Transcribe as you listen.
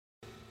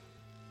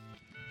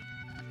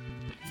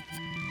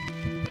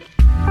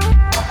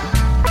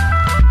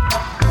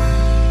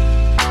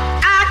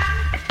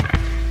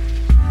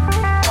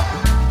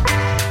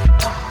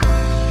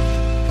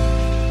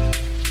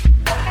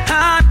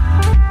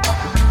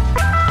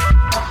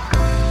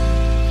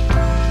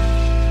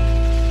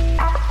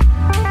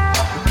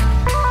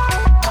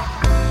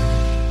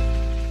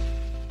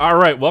All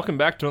right, welcome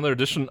back to another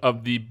edition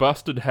of the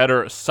Busted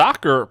Header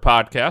Soccer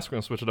Podcast. We're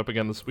going to switch it up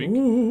again this week.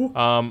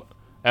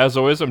 As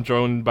always, I'm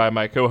joined by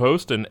my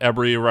co-host and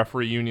every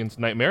referee union's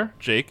nightmare,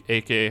 Jake,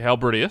 a.k.a.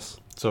 Halberdius.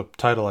 It's a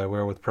title I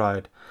wear with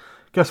pride.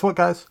 Guess what,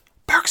 guys?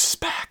 Parks is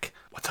back.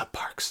 What's up,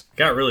 Parks?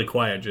 Got really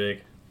quiet,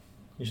 Jake.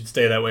 You should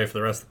stay that way for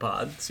the rest of the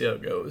pod. See how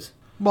it goes.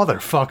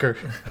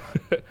 Motherfucker.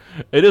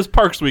 It is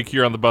Parks Week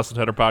here on the Busted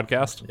Header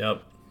Podcast.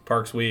 Yep.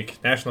 Parks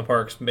Week. National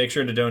parks. Make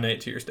sure to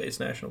donate to your state's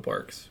national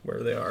parks,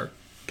 wherever they are.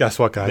 Guess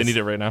what, guys? They need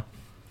it right now.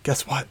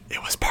 Guess what?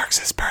 It was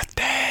Parks'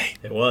 birthday.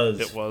 It was.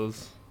 It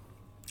was.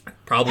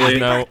 Probably, Happy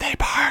birthday,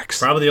 Parks.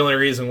 probably the only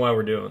reason why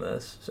we're doing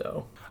this.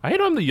 So, I hate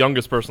I'm the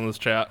youngest person in this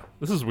chat.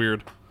 This is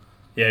weird.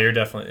 yeah, you're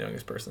definitely the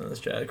youngest person in this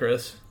chat,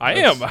 Chris. I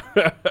am.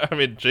 I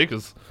mean, Jake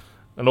is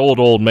an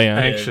old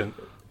man.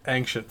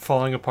 Ancient,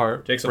 falling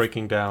apart,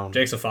 breaking down.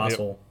 Jake's a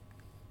fossil.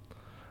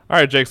 All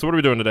right, Jake, so what are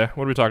we doing today?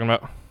 What are we talking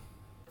about?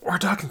 We're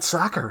talking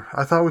soccer.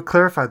 I thought we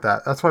clarified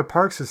that. That's why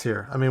Parks is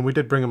here. I mean, we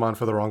did bring him on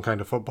for the wrong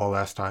kind of football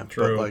last time.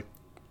 True. But,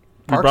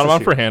 We brought him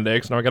on for hand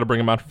eggs, now I got to bring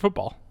him on for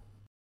football.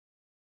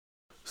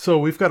 So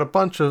we've got a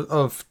bunch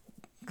of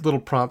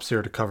little prompts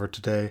here to cover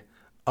today.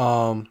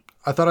 I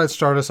thought I'd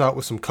start us out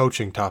with some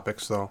coaching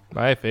topics, though.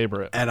 My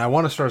favorite. And I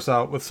want to start us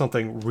out with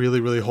something really,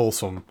 really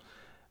wholesome.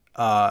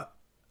 I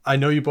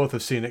know you both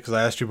have seen it because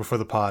I asked you before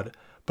the pod,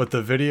 but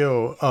the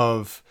video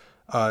of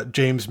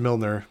James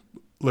Milner,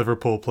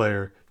 Liverpool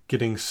player,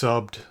 getting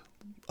subbed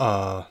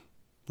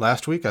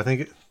last week. I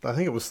think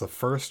it was the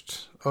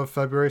 1st of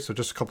February, so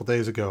just a couple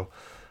days ago.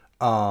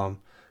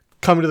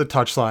 Coming to the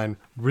touchline,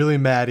 really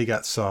mad he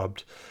got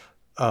subbed.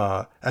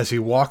 As he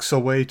walks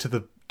away to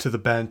the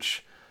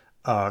bench,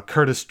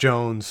 Curtis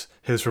Jones,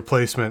 his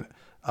replacement,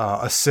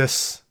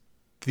 assists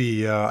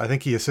I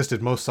think he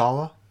assisted Mo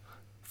Salah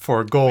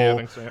for a goal. Yeah, I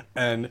think so, yeah.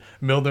 And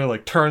Milner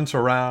turns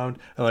around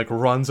and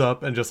runs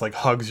up and just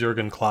hugs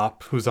Jurgen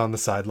Klopp, who's on the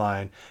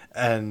sideline.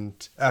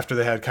 And after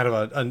they had kind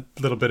of a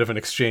little bit of an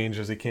exchange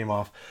as he came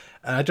off,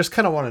 and I just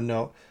kind of want to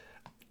know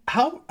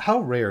how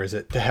rare is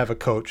it to have a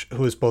coach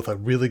who is both a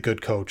really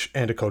good coach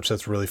and a coach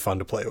that's really fun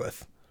to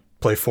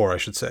play for, I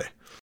should say.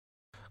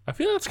 I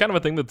feel that's kind of a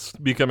thing that's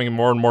becoming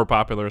more and more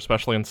popular,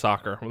 especially in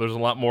soccer, where there's a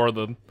lot more of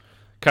the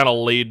kind of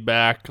laid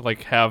back,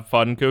 have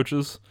fun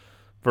coaches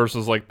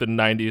versus the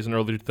 90s and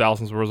early 2000s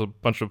where there was a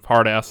bunch of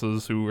hard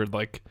asses who were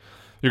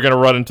you're going to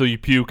run until you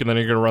puke and then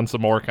you're going to run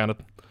some more kind of.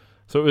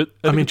 So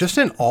I mean, just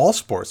in all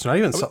sports, not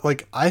even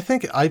I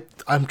think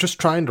I'm just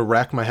trying to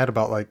rack my head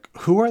about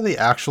who are the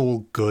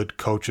actual good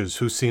coaches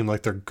who seem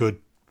like they're good,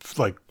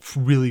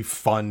 really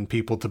fun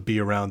people to be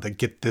around that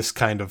get this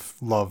kind of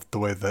love the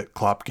way that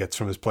Klopp gets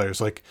from his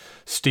players.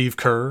 Steve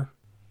Kerr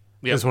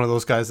is one of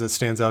those guys that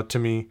stands out to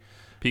me.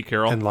 Pete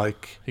Carroll, and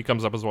he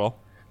comes up as well.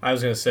 I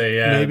was going to say,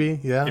 yeah. Maybe,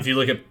 yeah. If you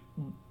look at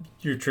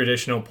your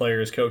traditional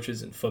players,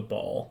 coaches in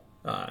football,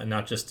 and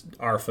not just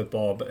our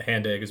football, but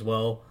hand egg as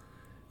well.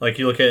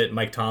 You look at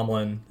Mike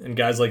Tomlin and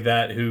guys like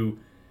that who,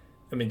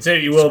 I mean, say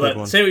what you will about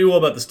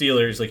the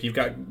Steelers.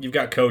 You've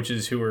got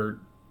coaches who are,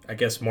 I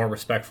guess, more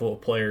respectful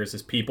of players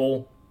as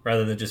people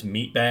rather than just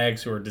meat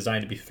bags who are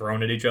designed to be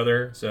thrown at each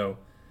other. So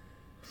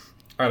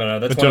I don't know.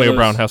 That's Antonio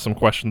Brown has some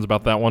questions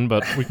about that one,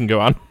 but we can go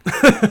on.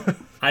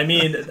 I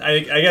mean, I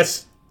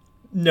guess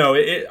no.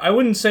 I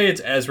wouldn't say it's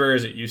as rare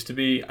as it used to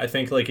be. I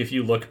think if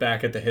you look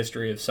back at the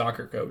history of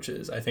soccer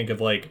coaches, I think of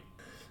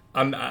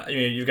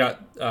you've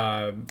got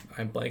I'm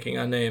blanking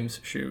on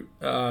names. Shoot.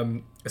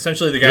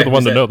 Essentially, the guy. You're the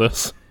one to know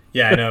this.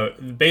 Yeah, I know.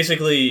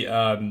 Basically,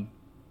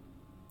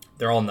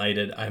 they're all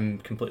knighted. I'm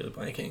completely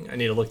blanking. I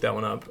need to look that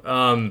one up.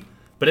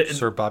 But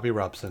Sir Bobby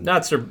Robson.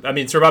 Sir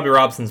Bobby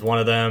Robson's one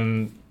of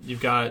them. You've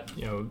got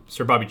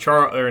Sir Bobby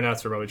not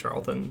Sir Bobby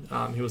Charlton.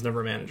 He was never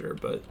a manager,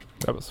 but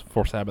that was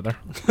forced habit there.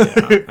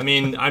 Yeah, I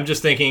mean, I'm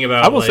just thinking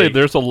about. I will say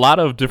there's a lot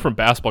of different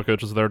basketball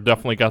coaches that are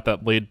definitely got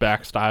that laid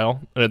back style,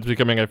 and it's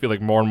becoming, I feel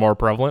more and more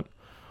prevalent.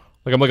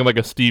 I'm looking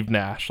a Steve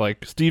Nash.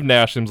 Steve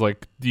Nash seems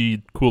like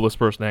the coolest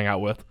person to hang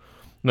out with,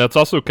 and that's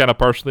also kind of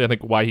partially, I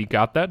think, why he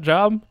got that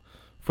job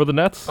for the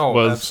Nets. Oh,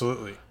 was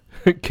absolutely.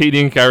 KD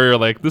and Kyrie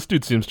are this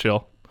dude seems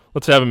chill.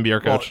 Let's have him be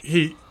our coach.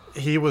 Well,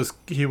 he was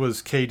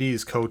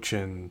KD's coach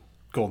in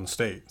Golden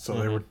State,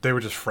 so they were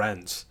just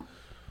friends.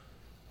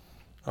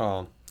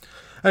 Anyway,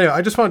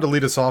 I just wanted to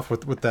lead us off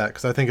with that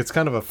because I think it's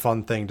kind of a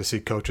fun thing to see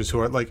coaches who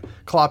are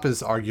Klopp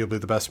is arguably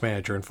the best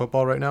manager in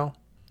football right now,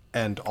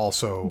 and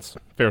also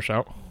fair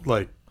shout.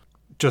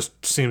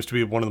 Just seems to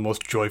be one of the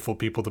most joyful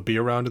people to be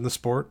around in the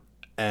sport,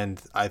 and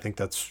I think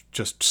that's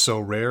just so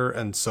rare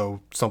and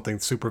so something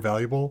super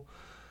valuable.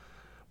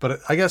 But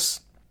I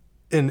guess.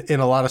 In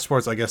a lot of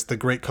sports, I guess the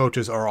great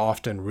coaches are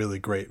often really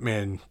great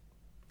man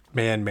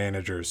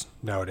managers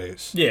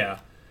nowadays. Yeah.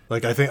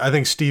 I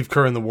think Steve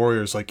Kerr and the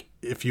Warriors,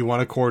 if you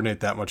want to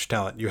coordinate that much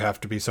talent, you have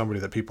to be somebody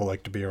that people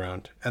like to be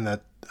around. And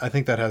that I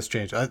think that has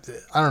changed. I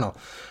don't know.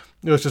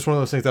 It was just one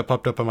of those things that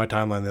popped up on my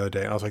timeline the other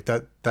day. And I was like,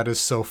 that is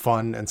so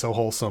fun and so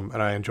wholesome,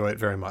 and I enjoy it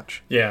very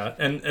much. Yeah.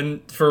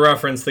 And for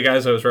reference, the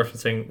guys I was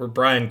referencing were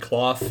Brian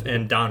Clough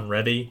and Don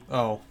Reddy.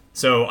 Oh.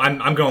 So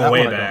I'm going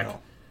way back.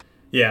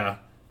 Yeah.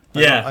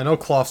 Yeah. I know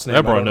Clough's name.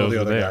 Everyone I don't know knows the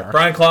who other they guy. are.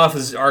 Brian Clough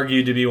is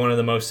argued to be one of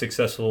the most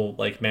successful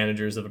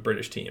managers of a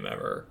British team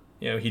ever.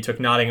 He took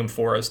Nottingham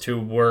Forest, who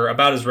were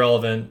about as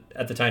relevant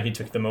at the time he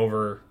took them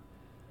over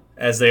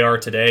as they are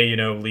today.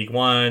 League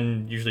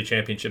One, usually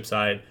championship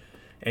side,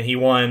 and he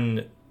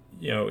won.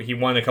 He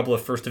won a couple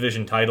of first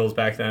division titles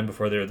back then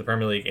before they were the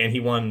Premier League, and he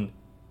won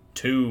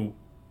 2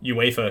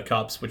 UEFA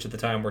Cups, which at the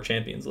time were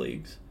Champions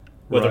Leagues,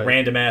 with a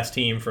random ass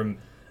team from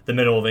the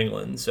middle of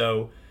England.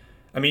 So.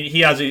 I mean,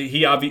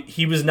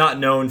 he was not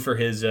known for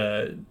his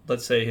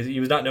he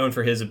was not known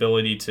for his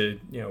ability to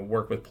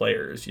work with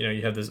players.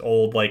 You have this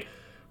old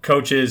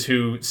coaches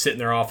who sit in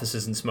their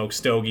offices and smoke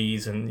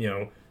stogies and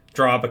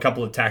draw up a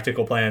couple of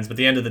tactical plans, but at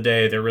the end of the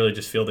day, they're really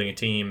just fielding a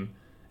team.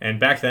 And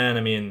back then,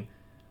 I mean,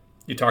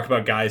 you talk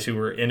about guys who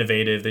were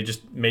innovative. They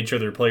just made sure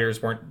their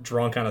players weren't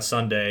drunk on a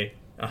Sunday,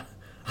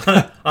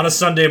 on a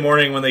Sunday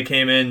morning when they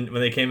came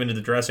into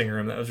the dressing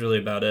room. That was really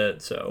about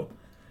it. So,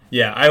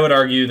 yeah, I would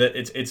argue that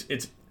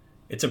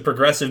it's a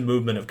progressive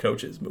movement of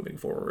coaches moving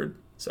forward.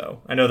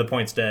 So I know the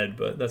point's dead,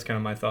 but that's kind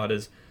of my thought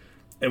is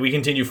as we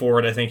continue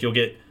forward, I think you'll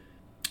get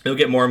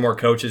more and more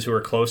coaches who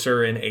are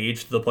closer in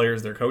age to the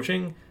players they're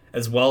coaching,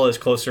 as well as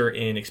closer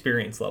in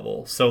experience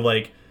level. So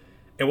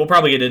and we'll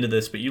probably get into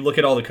this, but you look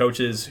at all the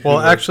coaches.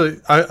 Actually,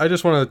 I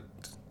just want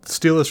to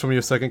steal this from you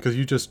a second because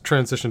you just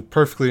transitioned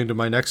perfectly into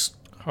my next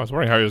I was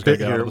wondering how he was going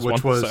bit to get here, out of this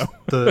which one.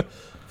 was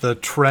the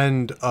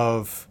trend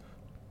of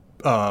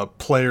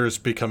players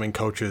becoming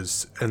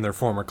coaches in their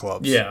former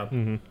clubs. Yeah.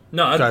 Mm-hmm.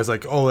 No, Guys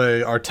like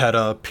Ole,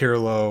 Arteta,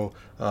 Pirlo,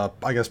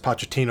 I guess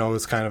Pochettino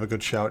is kind of a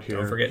good shout here.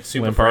 don't forget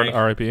Super Lampard, Frank.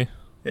 R.I.P.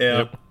 Yeah.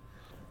 Yep.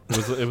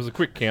 It was a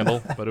quick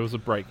candle, but it was a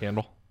bright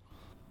candle.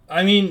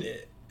 I mean,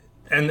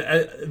 and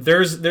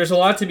there's a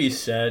lot to be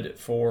said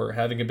for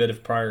having a bit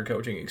of prior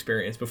coaching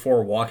experience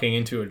before walking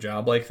into a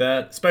job like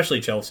that,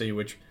 especially Chelsea,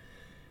 which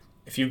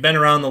if you've been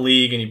around the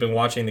league and you've been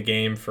watching the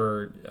game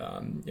for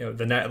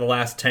the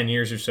last 10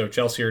 years or so,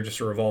 Chelsea are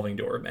just a revolving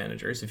door of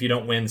managers. If you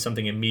don't win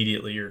something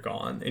immediately, you're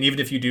gone. And even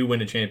if you do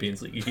win a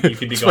Champions League, you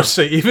could be gone.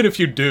 Say, even if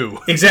you do.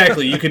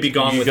 Exactly, you could be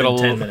gone You within get a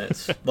 10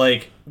 minutes.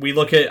 We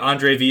look at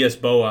Andre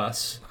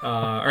Villas-Boas,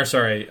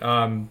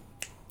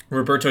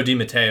 Roberto Di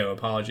Matteo,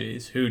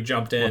 who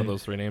jumped in, One of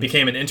those 3 names.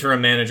 became an interim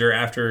manager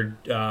after,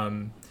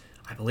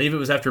 I believe it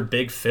was after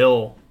Big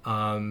Phil.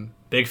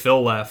 Big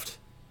Phil left.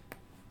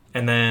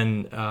 And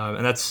then,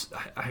 I'm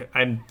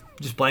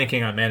just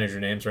blanking on manager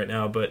names right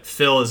now, but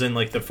Phil is in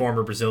the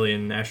former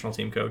Brazilian national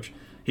team coach.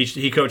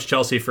 He coached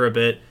Chelsea for a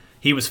bit.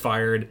 He was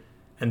fired.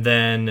 And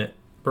then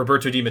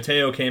Roberto Di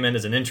Matteo came in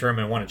as an interim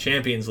and won a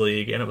Champions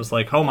League. And it was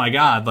oh my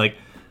God,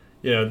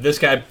 this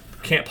guy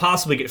can't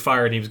possibly get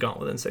fired. And he was gone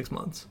within 6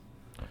 months.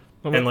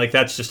 And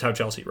that's just how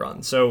Chelsea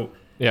runs. So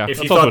Yeah, if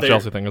that's you also thought a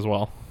Chelsea thing as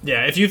well.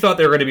 yeah, if you thought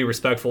they were going to be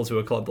respectful to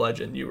a club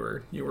legend, you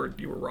were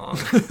wrong.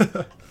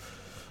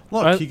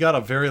 Look, he got a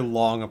very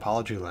long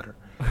apology letter.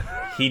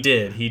 He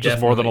did. He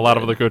Just more than a lot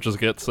of definitely other coaches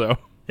get, so.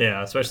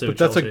 Yeah, especially with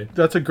But Chelsea.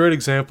 that's a great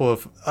example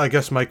of, I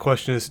guess my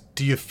question is,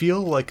 do you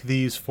feel like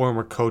these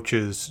former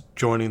coaches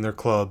joining their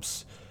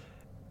clubs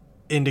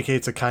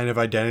indicates a kind of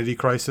identity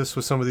crisis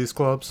with some of these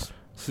clubs?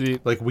 See,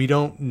 We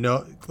don't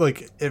know,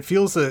 it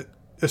feels that,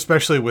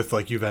 especially with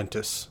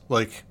Juventus,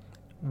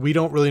 we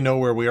don't really know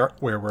where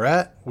we're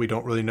at. We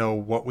don't really know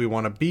what we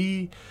want to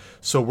be.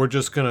 So we're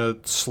just going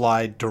to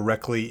slide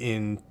directly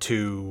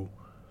into,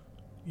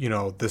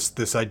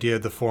 this idea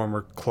of the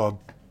former club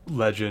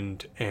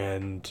legend,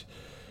 and,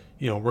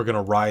 we're going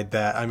to ride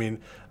that. I mean,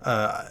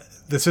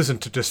 this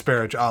isn't to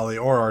disparage Ali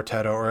or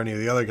Arteta or any of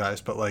the other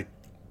guys, but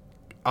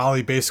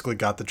Ali basically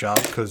got the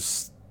job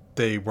because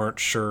they weren't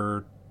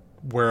sure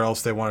where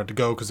else they wanted to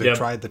go because they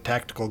tried the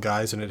tactical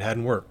guys and it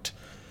hadn't worked.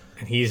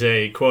 And he's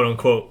a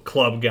quote-unquote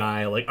club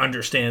guy,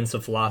 understands the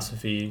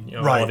philosophy,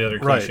 all the other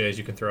cliches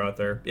you can throw out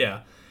there.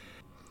 Yeah.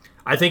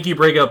 I think you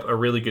bring up a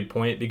really good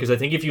point because I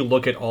think if you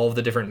look at all of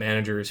the different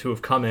managers who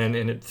have come in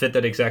and fit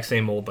that exact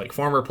same mold,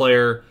 former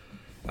player,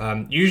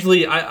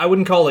 usually I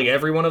wouldn't call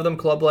every one of them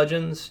club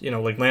legends.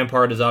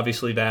 Lampard is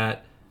obviously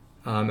that.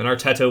 And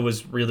Arteta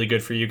was really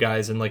good for you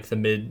guys in the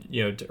mid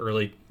to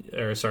early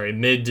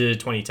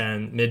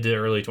 2010, mid to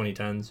early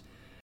 2010s.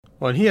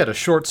 Well, and he had a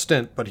short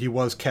stint, but he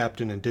was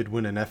captain and did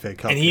win an FA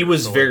Cup. And he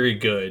was very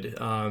good.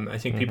 I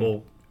think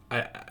people,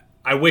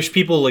 I wish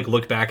people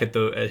look back at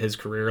his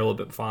career a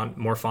little bit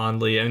more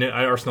fondly. I mean,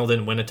 Arsenal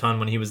didn't win a ton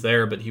when he was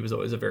there, but he was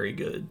always a very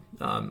good,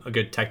 a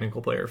good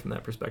technical player from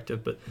that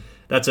perspective. But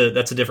that's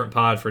a different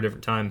pod for a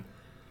different time.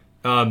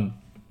 I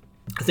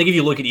think if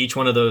you look at each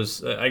one of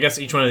those, I guess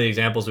each one of the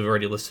examples we've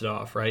already listed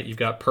off, right? You've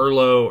got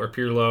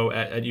Pirlo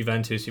at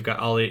Juventus. You've got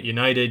Ali at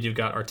United. You've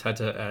got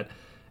Arteta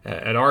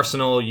at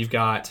Arsenal. You've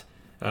got,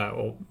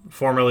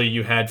 formerly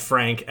you had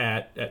Frank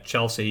at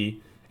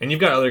Chelsea. And you've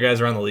got other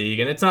guys around the league.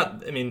 And it's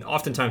not, I mean,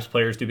 oftentimes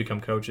players do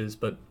become coaches,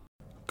 but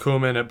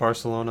Koeman at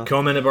Barcelona. And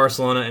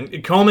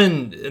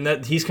Koeman, and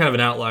that he's kind of an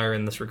outlier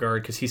in this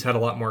regard because he's had a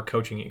lot more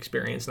coaching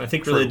experience. And I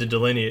think really the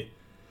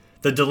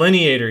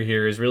delineator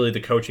here is really the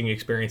coaching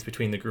experience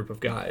between the group of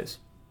guys.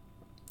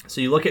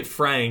 So you look at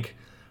Frank,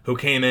 who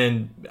came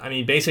in, I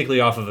mean, basically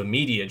off of a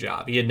media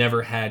job. He had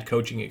never had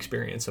coaching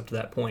experience up to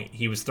that point.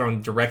 He was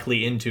thrown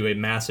directly into a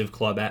massive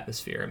club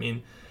atmosphere. I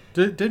mean,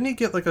 Didn't he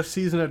get like a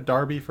season at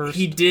Derby first?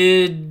 he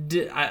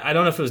did. I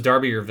don't know if it was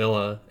Derby or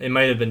Villa. It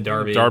might have been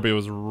Derby. Derby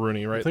was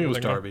Rooney, right? I think it was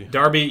Derby.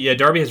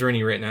 Derby has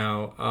Rooney right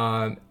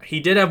now. He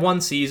did have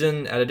one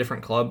season at a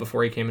different club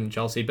before he came into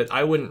Chelsea, but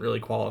I wouldn't really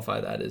qualify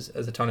that as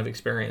a ton of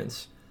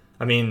experience.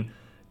 I mean,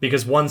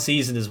 because one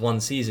season is one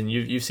season.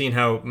 You've seen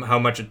how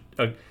much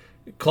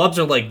clubs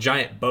are like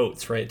giant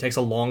boats, right? It takes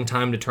a long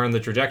time to turn the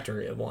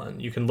trajectory of one.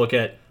 You can look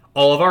at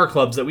all of our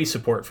clubs that we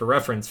support for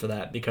reference for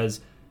that, because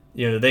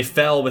they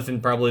fell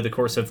within probably the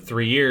course of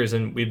 3 years,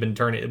 and we've been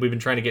trying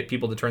to get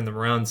people to turn them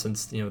around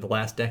since the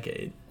last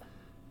decade.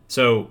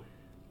 So,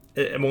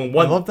 I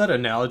love that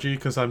analogy,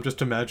 because I'm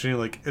just imagining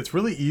like it's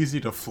really easy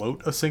to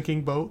float a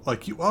sinking boat.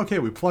 Like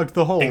we plugged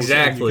the holes,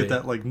 exactly. And you get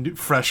that like new,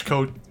 fresh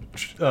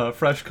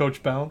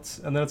coach bounce,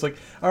 and then it's like,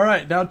 all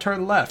right, now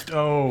turn left.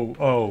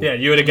 Oh. Yeah,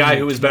 you had a guy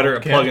who was better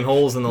at plugging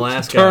holes than the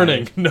last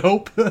turning. guy.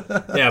 Nope.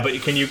 Yeah, but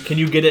can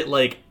you get it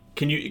like?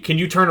 Can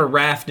you turn a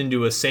raft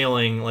into a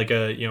sailing, like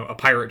a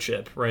pirate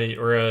ship, right,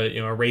 or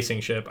a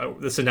racing ship?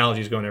 This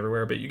analogy is going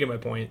everywhere, but you get my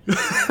point.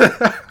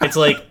 It's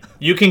like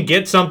you can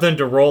get something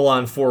to roll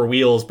on 4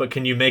 wheels, but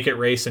can you make it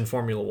race in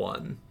Formula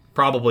One?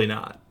 Probably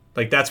not.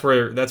 Like that's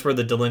where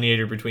the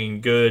delineator between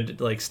good,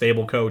 like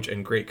stable coach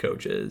and great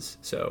coach is.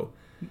 So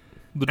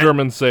the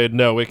Germans say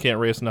no, it can't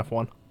race in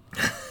F1.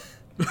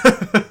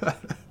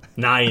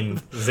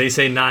 9. They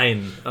say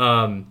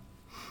 9.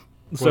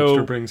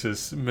 Webster brings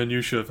his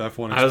minutiae of F1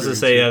 experience. I was going to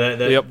say,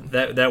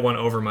 that went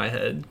over my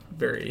head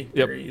very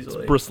easily.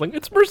 It's bristling.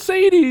 It's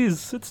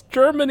Mercedes. It's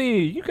Germany.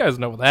 You guys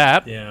know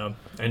that. Yeah,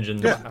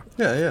 engines.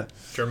 Yeah.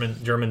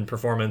 German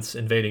performance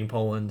invading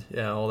Poland.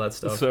 Yeah, all that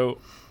stuff. So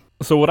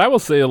what I will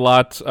say a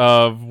lot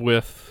of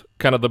with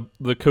kind of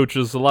the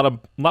coaches, a lot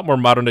more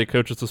modern day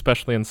coaches,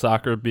 especially in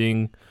soccer,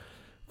 being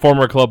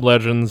former club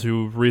legends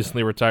who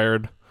recently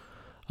retired.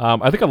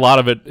 I think a lot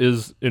of it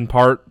is in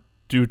part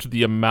due to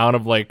the amount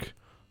of like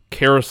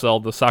carousel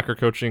the soccer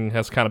coaching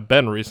has kind of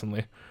been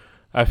recently.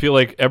 I feel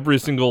like every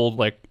single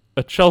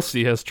a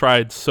Chelsea has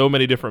tried so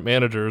many different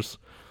managers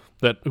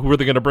that who are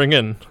they going to bring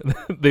in?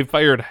 They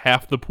fired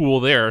half the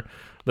pool there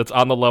that's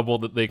on the level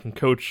that they can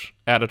coach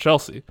at a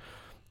Chelsea.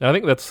 And I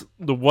think that's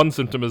the one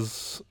symptom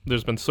is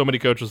there's been so many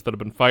coaches that have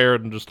been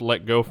fired and just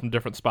let go from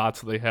different spots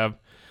that they have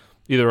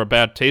either a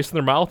bad taste in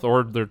their mouth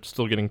or they're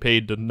still getting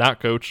paid to not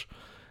coach.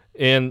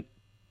 And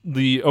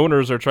the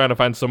owners are trying to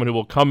find someone who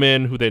will come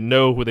in, who they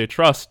know, who they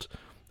trust.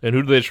 And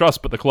who do they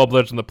trust but the club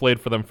legend that played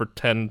for them for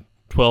 10,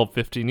 12,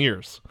 15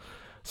 years?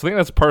 So I think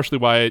that's partially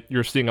why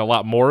you're seeing a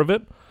lot more of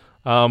it.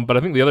 But I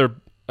think the other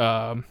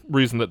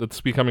reason that it's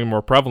becoming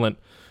more prevalent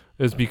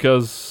is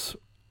because,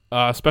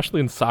 especially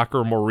in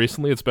soccer more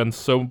recently, it's been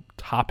so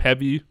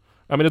top-heavy.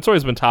 I mean, it's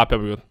always been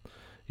top-heavy with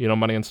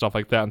money and stuff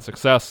like that and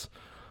success.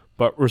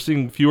 But we're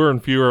seeing fewer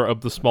and fewer of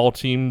the small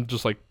team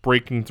just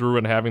breaking through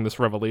and having this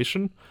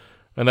revelation.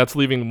 And that's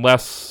leaving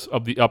less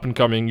of the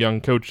up-and-coming young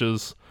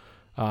coaches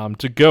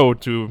to go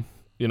to,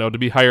 to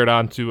be hired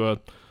on to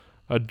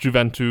a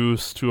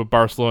Juventus, to a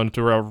Barcelona,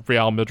 to a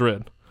Real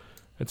Madrid.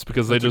 It's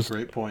because That's a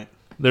great point.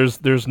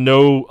 There's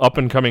no up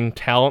and coming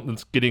talent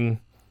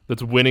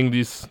that's winning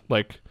these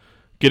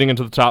getting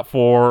into the top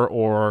 4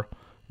 or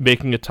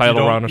making a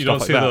title run or stuff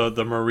like that. You don't see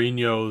the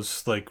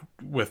Mourinho's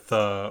with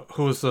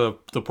who was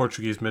the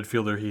Portuguese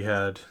midfielder he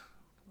had.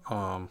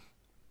 Deco?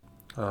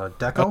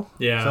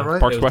 Yeah, is that right?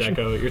 Park's question?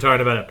 Deco. You're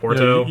talking about at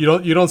Porto.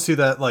 You don't see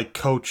that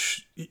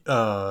coach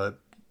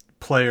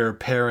player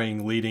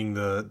pairing leading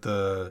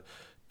the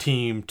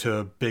team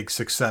to big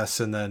success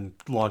and then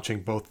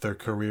launching both their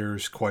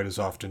careers quite as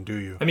often, do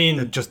you? I mean,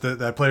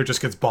 that player just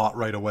gets bought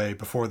right away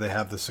before they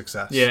have the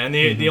success. Yeah, and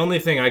the only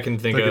thing I can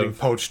think They're of getting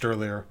poached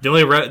earlier.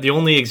 The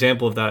only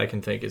example of that I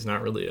can think is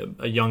not really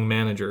a young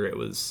manager. It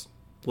was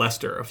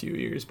Leicester a few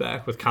years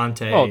back with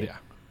Conte. Oh yeah.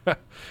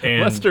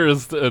 And Leicester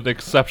is an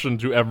exception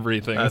to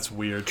everything. That's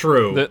weird.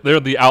 True. They're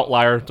the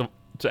outlier to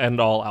end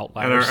all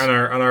outliers. And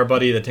our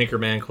buddy, the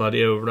Tinkerman,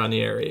 Claudio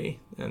Ranieri.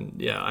 And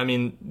yeah, I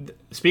mean,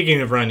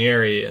 speaking of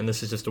Ranieri, and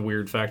this is just a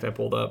weird fact I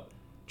pulled up,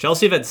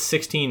 Chelsea have had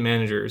 16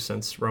 managers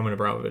since Roman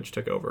Abramovich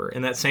took over.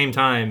 In that same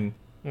time,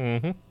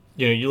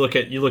 you look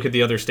at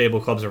the other stable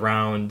clubs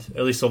around,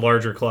 at least the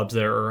larger clubs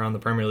that are around the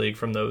Premier League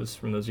from those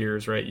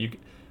years, right? You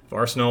have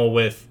Arsenal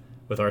with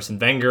Arsene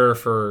Wenger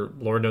for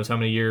Lord knows how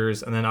many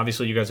years, and then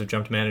obviously you guys have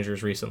jumped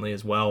managers recently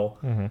as well.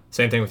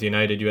 Same thing with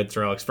United. You had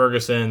Sir Alex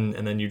Ferguson,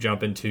 and then you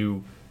jump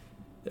into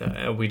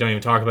we don't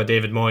even talk about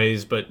David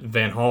Moyes, but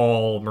Van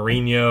Gaal,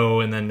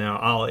 Mourinho, and then now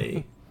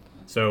Ali.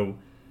 So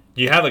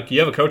you have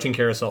a coaching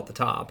carousel at the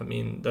top. I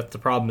mean, that's the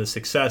problem. Is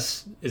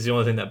success is the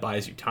only thing that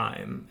buys you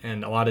time,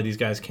 and a lot of these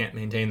guys can't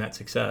maintain that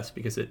success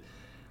because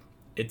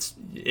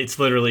it's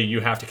literally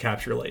you have to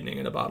capture lightning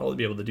in a bottle to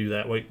be able to do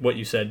that. What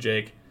you said,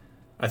 Jake.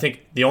 I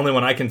think the only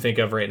one I can think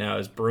of right now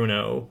is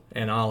Bruno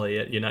and Ali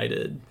at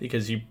United,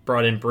 because you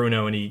brought in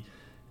Bruno and he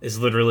is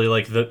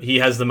literally he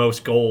has the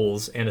most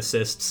goals and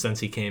assists since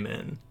he came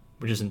in,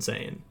 which is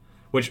insane.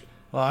 Which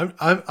Well,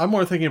 I'm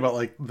more thinking about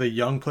like the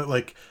young play.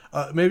 Like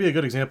maybe a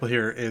good example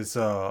here is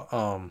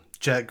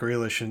Jack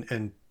Grealish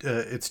and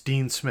it's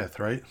Dean Smith,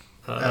 right?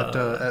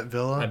 At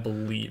Villa, I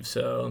believe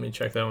so. Let me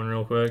check that one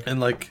real quick. and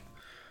like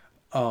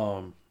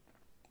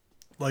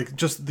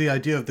just the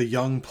idea of the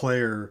young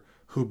player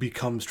who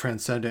becomes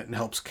transcendent and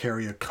helps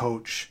carry a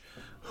coach,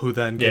 who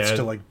then gets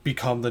to like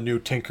become the new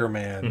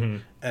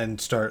Tinkerman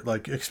and start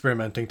like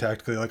experimenting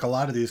tactically. Like a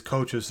lot of these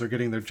coaches, they're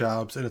getting their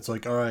jobs, and it's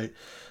like, all right,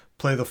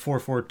 play the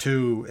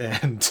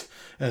 4-4-2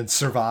 and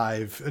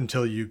survive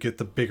until you get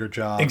the bigger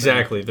job.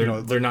 Exactly.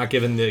 And, they're not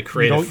given the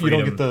creative freedom.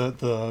 You don't get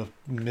the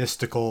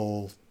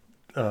mystical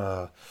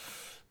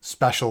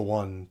special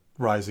one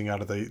rising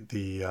out of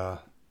the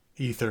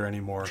ether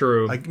anymore.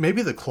 True. Like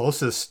maybe the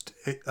closest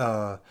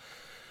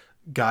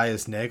guy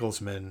is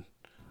Nagelsmann.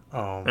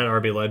 At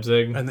RB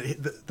Leipzig. And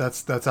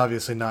that's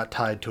obviously not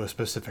tied to a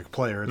specific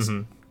player.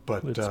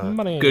 But It's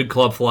money. Good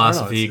club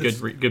philosophy, it's-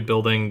 good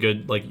building,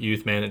 good like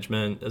youth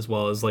management, as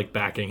well as like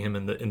backing him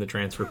in the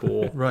transfer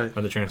pool, Right.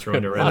 or the transfer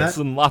window. Right?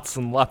 Lots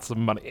and lots of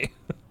money.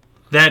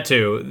 That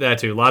too.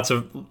 Lots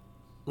of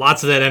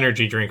that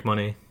energy drink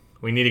money.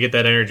 We need to get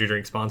that energy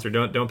drink sponsored.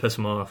 Don't piss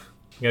them off.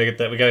 We gotta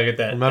get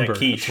that. remember,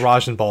 that it's quiche.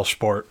 Rasenball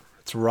Sport.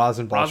 It's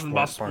Rasenball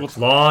Rasenball Sport. Sport.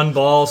 Lawn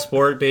ball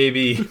sport,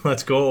 baby.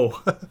 Let's go.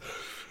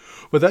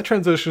 But that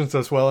transitions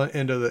us well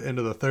into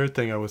the third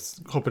thing I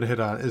was hoping to hit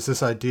on is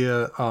this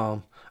idea.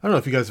 I don't know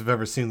if you guys have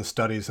ever seen the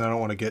studies, and I don't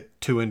want to get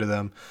too into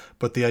them,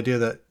 but the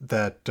idea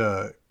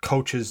that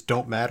coaches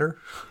don't matter.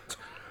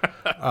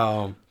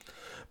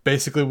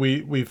 Basically,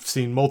 we've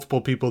seen multiple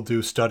people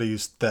do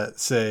studies that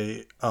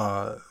say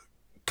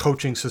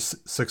coaching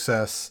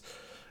success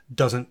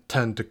doesn't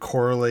tend to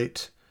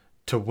correlate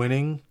to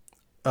winning.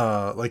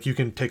 Like you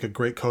can take a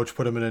great coach,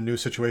 put him in a new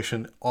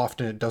situation.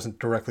 Often it doesn't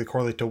directly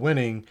correlate to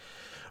winning,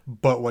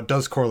 but what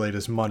does correlate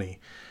is money.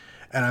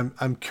 And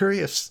I'm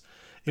curious,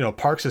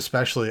 Parks,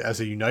 especially as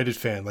a United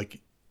fan,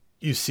 like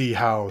you see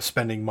how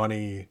spending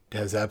money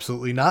has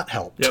absolutely not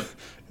helped. Yep.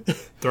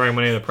 Throwing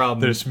money at the problem.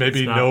 There's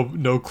maybe it's not-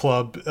 no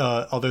club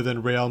other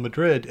than Real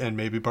Madrid and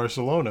maybe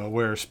Barcelona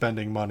where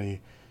spending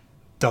money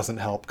doesn't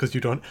help because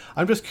you don't.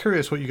 I'm just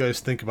curious what you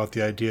guys think about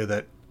the idea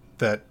that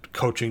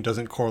coaching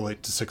doesn't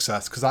correlate to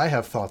success, because I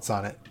have thoughts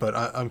on it, but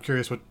I'm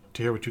curious to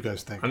hear what you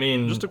guys think. I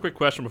mean, Just a quick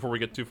question before we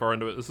get too far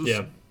into it. Is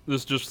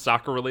this just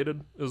soccer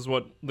related? Is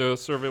what the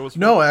survey was for?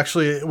 No,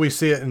 actually, we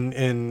see it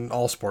in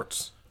all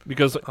sports.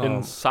 Because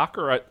in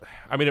soccer,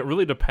 I mean, it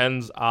really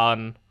depends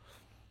on.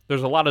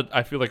 There's a lot of,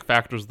 I feel like,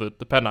 factors that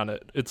depend on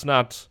it. It's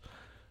not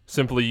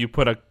simply you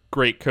put a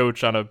great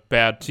coach on a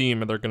bad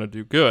team and they're going to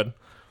do good.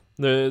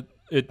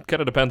 It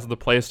kind of depends on the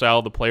play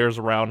style, the players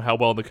around, how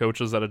well the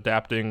coach is at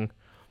adapting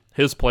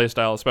his play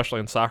style, especially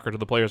in soccer, to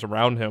the players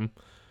around him,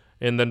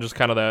 and then just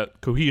kind of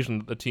that cohesion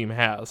that the team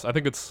has. I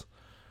think it's,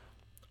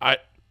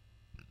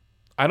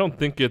 I don't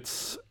think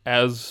it's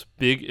as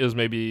big as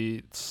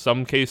maybe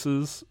some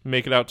cases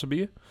make it out to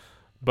be,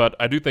 but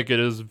I do think it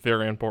is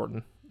very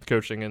important,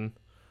 coaching in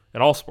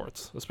all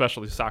sports,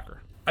 especially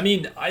soccer. I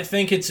mean, I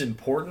think it's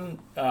important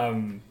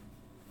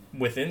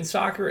within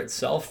soccer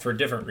itself for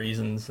different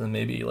reasons than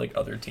maybe like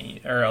other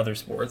other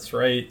sports,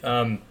 right?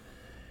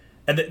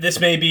 And this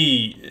may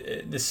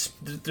be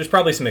there's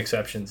probably some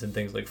exceptions in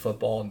things like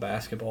football and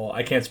basketball.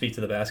 I can't speak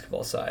to the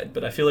basketball side,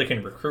 but I feel like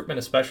in recruitment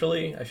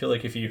especially, I feel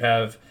like if you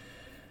have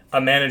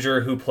a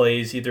manager who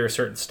plays either a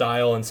certain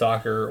style in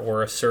soccer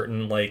or a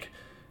certain like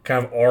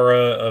kind of aura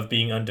of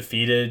being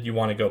undefeated, you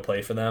want to go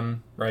play for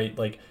them, right?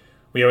 Like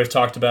we always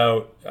talked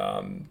about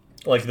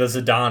like the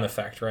Zidane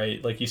effect,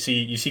 right? Like you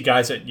see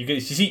guys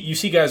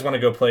want to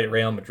go play at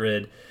Real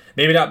Madrid,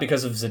 maybe not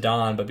because of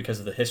Zidane, but because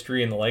of the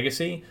history and the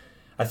legacy.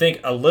 I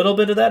think a little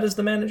bit of that is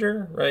the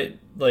manager, right?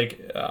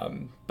 Like,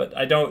 but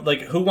I don't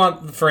like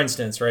for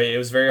instance, right? It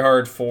was very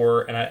hard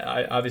for, and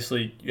I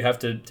obviously you have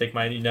to take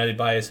my United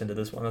bias into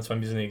this one. That's why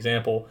I'm using the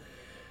example.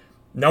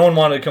 No one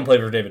wanted to come play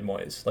for David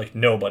Moyes, like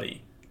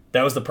nobody.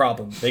 That was the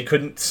problem. They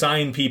couldn't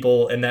sign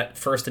people in that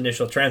first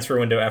initial transfer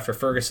window after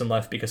Ferguson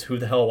left because who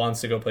the hell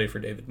wants to go play for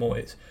David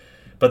Moyes?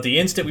 But the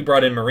instant we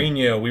brought in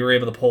Mourinho, we were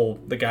able to pull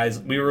guys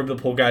like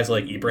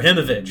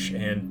Ibrahimovic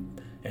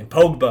and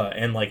Pogba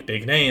and like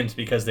big names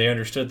because they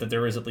understood that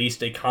there was at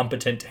least a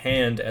competent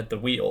hand at the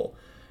wheel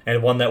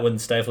and one that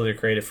wouldn't stifle their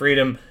creative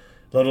freedom.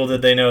 Little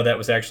did they know that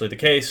was actually the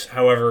case.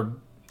 However,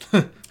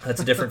 that's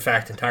a different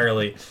fact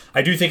entirely.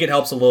 I do think it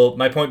helps a little.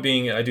 My point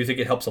being, I do think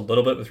it helps a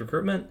little bit with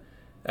recruitment.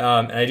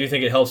 And I do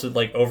think it helps with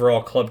like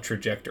overall club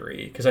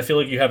trajectory because I feel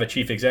like you have a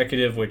chief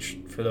executive, which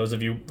for those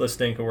of you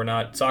listening who are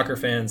not soccer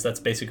fans, that's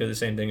basically the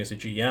same thing as a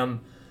GM.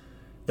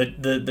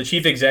 The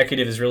chief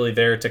executive is really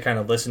there to kind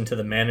of listen to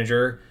the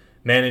manager,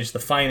 manage the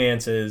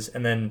finances,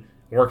 and then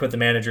work with the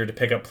manager to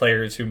pick up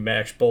players who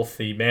match both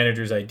the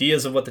manager's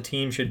ideas of what the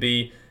team should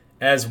be,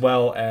 as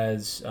well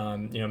as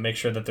make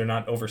sure that they're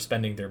not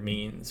overspending their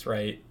means,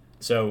 right?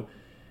 So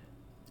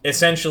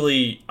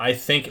essentially, I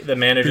think the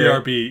manager...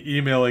 BRB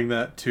emailing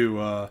that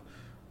to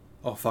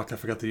Oh fuck! I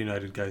forgot the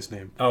United guy's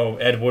name. Oh,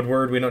 Ed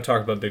Woodward. We don't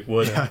talk about Big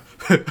Wood. Yeah.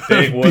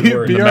 Big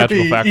Woodward. The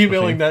magical BRB fax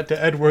emailing machine. that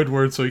to Ed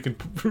Woodward so he can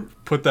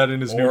put that in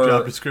his new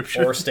job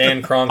description. Or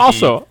Stan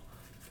Kroenke.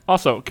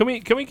 Also, can we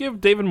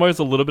give David Moyes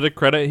a little bit of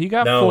credit? He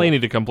got No.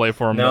 Fellaini to come play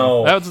for him.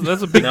 No. though.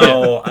 That's a big hit.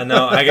 No, I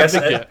know. I guess.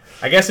 Big get.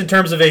 I guess in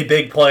terms of a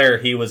big player,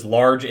 he was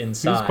large in He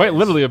size. was quite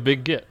literally a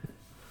big get.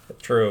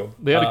 True.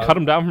 They had to cut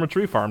him down from a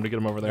tree farm to get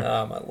him over there.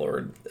 Oh my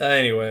lord.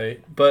 Anyway,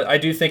 but I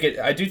do think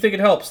it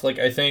helps. Like,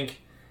 I think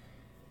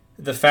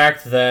the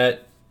fact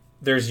that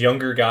there's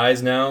younger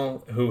guys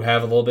now who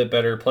have a little bit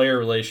better player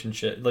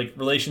relationship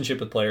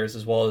with players,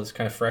 as well as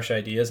kind of fresh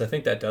ideas, I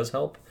think that does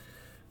help.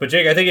 But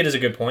Jake, I think it is a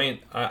good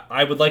point.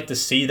 I would like to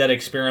see that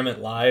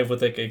experiment live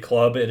with like a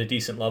club at a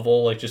decent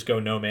level, like just go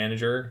no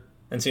manager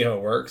and see how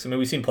it works. I mean,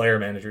 we've seen player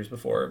managers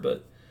before,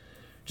 but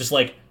just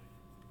like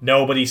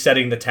nobody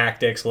setting the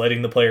tactics,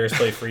 letting the players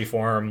play free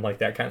form, like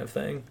that kind of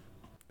thing.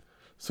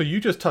 So you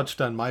just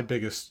touched on my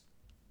biggest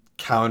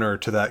counter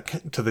to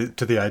that,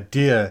 to the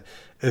idea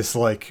is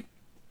like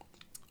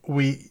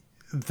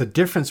the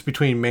difference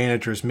between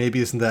managers maybe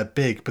isn't that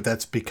big, but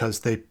that's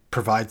because they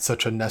provide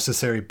such a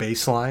necessary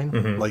baseline.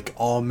 Mm-hmm. Like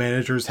all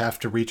managers have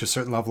to reach a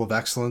certain level of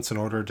excellence in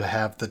order to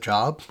have the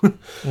job.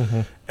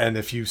 And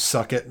if you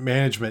suck at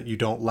management, you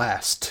don't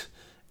last.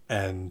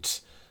 And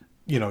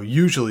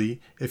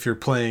usually if you're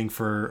playing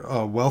for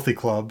a wealthy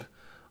club,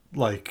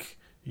 like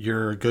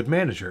you're a good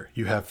manager,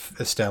 you have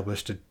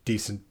established a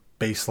decent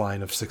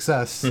baseline of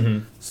success.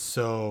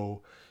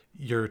 So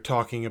you're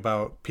talking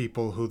about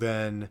people who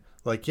then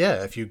like,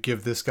 yeah, if you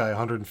give this guy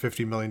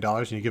 $150 million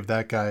and you give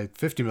that guy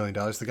 $50 million,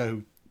 the guy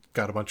who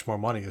got a bunch more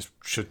money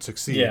should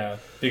succeed. Yeah,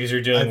 because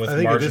you're dealing with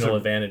marginal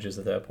advantages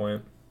at that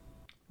point.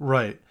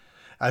 Right.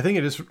 I think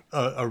it is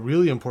a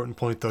really important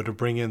point, though, to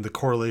bring in the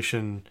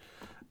correlation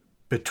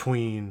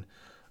between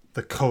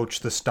the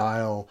coach, the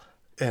style,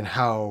 and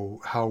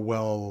how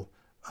well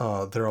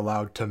they're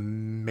allowed to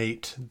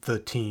mate the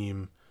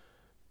team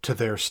to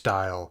their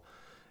style.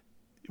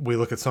 We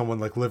look at someone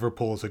like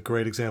Liverpool as a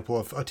great example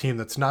of a team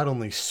that's not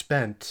only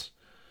spent,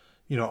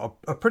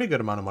 a pretty good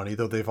amount of money,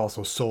 though they've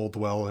also sold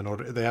well in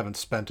order. They haven't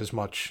spent as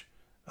much.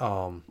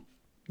 What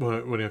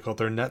do you call it?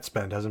 Their net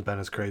spend hasn't been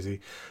as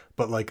crazy,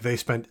 but like they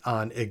spent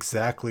on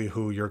exactly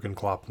who Jurgen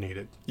Klopp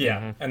needed.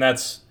 Yeah, and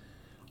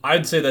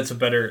I'd say that's a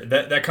better.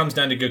 That comes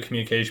down to good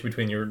communication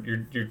between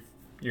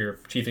your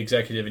chief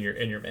executive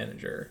and your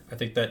manager. I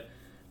think that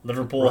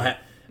Liverpool. Right.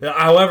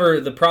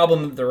 However, the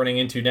problem they're running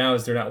into now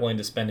is they're not willing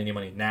to spend any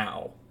money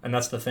now, and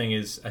that's the thing.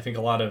 Is I think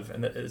a lot of,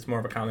 and it's more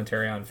of a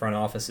commentary on front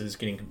offices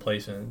getting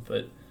complacent,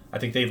 but I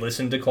think they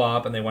listened to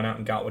Klopp and they went out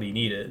and got what he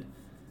needed,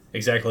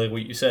 exactly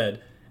what you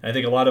said. And I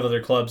think a lot of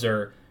other clubs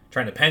are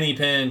trying to penny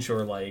pinch,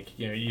 or like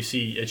you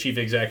see a chief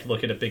exec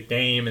look at a big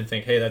name and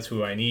think, hey, that's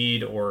who I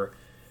need, or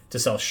to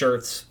sell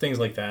shirts, things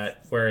like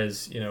that.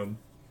 Whereas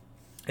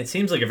it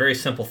seems like a very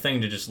simple thing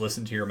to just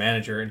listen to your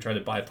manager and try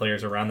to buy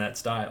players around that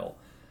style.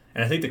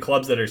 And I think the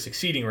clubs that are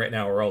succeeding right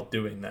now are all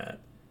doing that.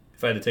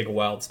 If I had to take a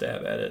wild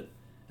stab at it,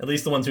 at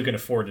least the ones who can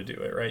afford to do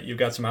it, right? You've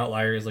got some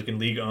outliers like in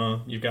Ligue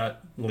 1. You've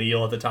got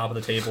Lille at the top of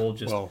the table,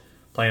 just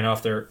playing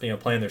off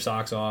playing their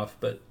socks off.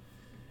 But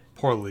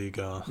poor league.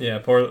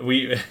 Yeah,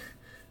 we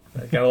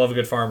gotta love a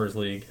good farmers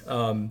league.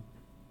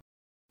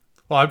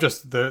 Well, Liga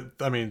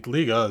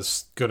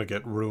is going to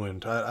get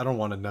ruined. I don't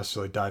want to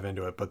necessarily dive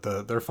into it,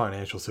 but their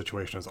financial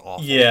situation is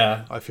awful.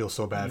 Yeah. I feel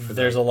so bad for them.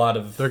 There's a lot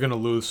of... They're going to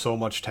lose so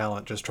much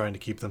talent just trying to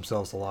keep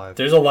themselves alive.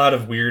 There's a lot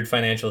of weird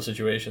financial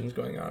situations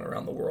going on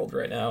around the world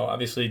right now,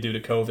 obviously due to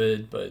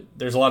COVID, but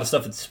there's a lot of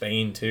stuff in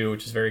Spain too,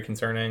 which is very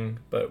concerning,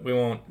 but we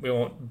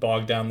won't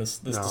bog down this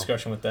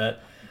discussion with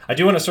that. I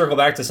do want to circle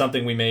back to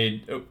something we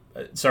made.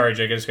 Sorry,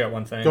 Jake, I just got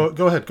one thing.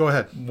 Go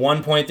ahead.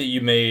 One point that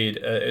you made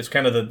is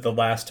kind of the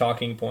last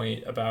talking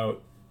point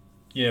about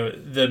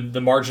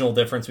the marginal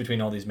difference between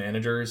all these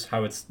managers,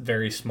 how it's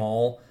very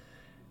small.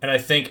 And I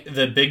think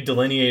the big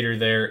delineator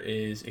there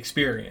is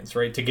experience,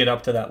 right? To get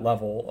up to that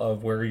level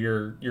of where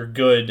you're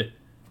good,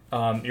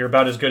 you're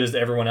about as good as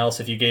everyone else.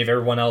 If you gave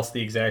everyone else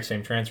the exact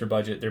same transfer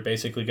budget, they're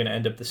basically going to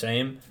end up the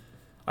same.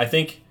 I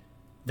think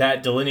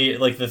that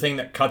the thing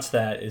that cuts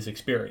that is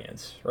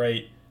experience,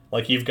 right?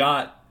 Like you've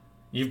got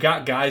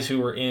guys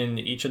who are in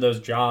each of those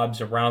jobs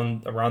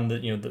around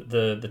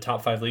the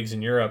top 5 leagues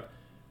in Europe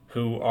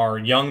who are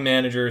young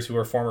managers who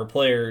are former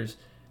players.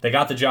 They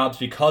got the jobs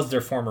because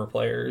they're former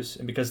players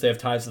and because they have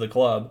ties to the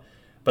club.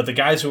 But the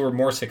guys who are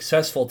more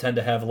successful tend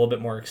to have a little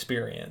bit more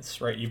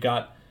experience, right? You've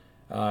got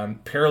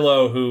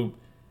Pirlo, who,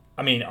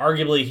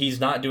 arguably he's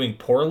not doing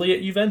poorly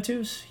at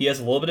Juventus. He has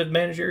a little bit of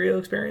managerial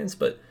experience,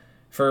 but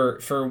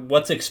for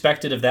what's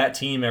expected of that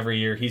team every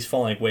year, he's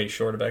falling way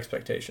short of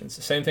expectations.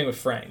 The same thing with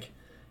Frank.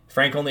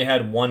 Frank only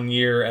had 1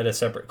 year at a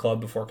separate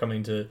club before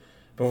coming to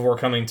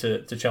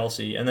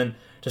Chelsea, and then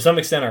to some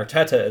extent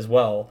Arteta as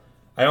well.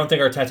 I don't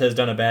think Arteta has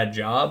done a bad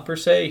job per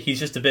se. He's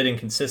just a bit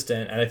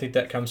inconsistent, and I think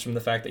that comes from the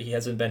fact that he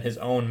hasn't been his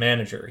own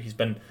manager. He's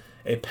been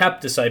a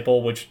Pep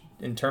disciple, which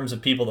in terms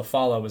of people to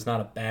follow is not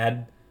a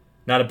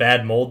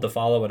bad mold to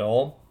follow at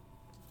all.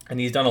 And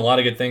he's done a lot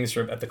of good things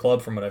at the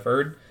club from what I've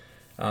heard.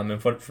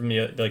 And from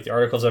the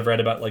articles I've read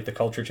about like the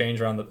culture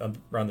change around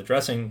the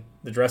dressing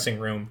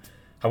room.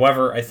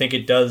 However, I think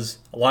a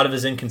lot of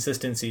his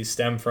inconsistencies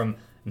stem from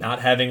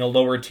not having a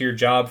lower tier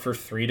job for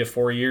 3 to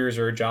 4 years,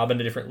 or a job in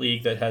a different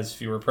league that has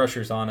fewer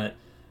pressures on it,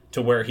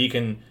 to where he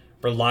can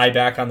rely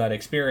back on that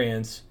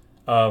experience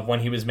of when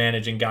he was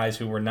managing guys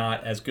who were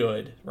not as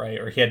good, right?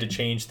 Or he had to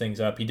change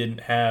things up. He didn't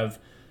have,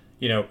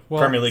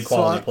 Premier League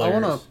quality players. I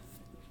want to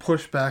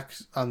push back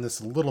on this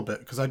a little bit,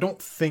 because I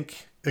don't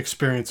think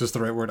experience is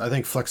the right word. I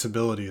think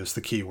flexibility is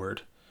the key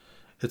word.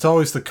 It's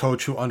always the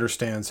coach who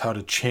understands how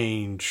to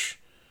change,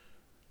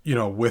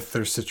 with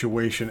their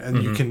situation,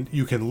 and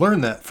you can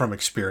learn that from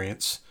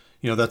experience.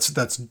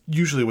 That's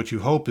usually what you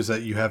hope, is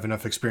that you have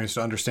enough experience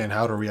to understand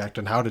how to react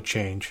and how to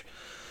change.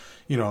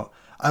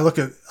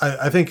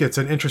 I think it's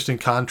an interesting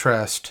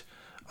contrast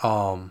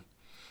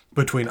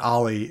between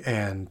Ollie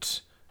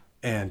and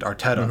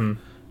Arteta,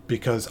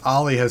 because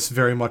Ollie has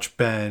very much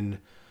been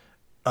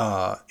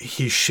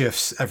he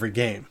shifts every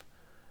game.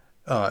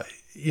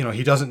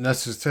 He doesn't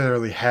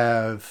necessarily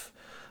have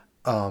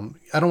I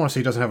don't want to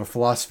say he doesn't have a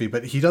philosophy,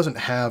 but he doesn't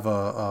have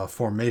a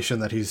formation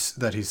that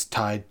he's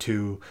tied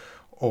to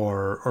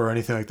or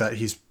anything like that.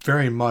 He's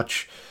very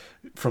much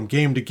from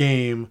game to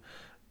game.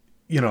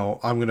 I'm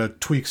going to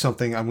tweak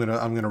something. I'm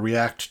going to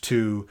react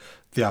to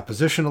the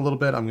opposition a little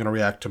bit. I'm going to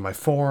react to my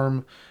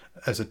form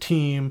as a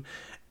team.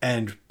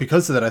 And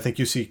because of that, I think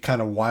you see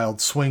kind of wild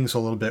swings a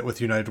little bit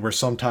with United, where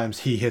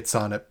sometimes he hits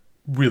on it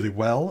really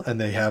well, and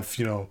they have,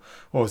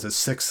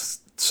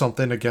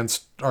 6-something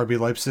against RB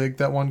Leipzig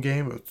that one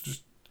game.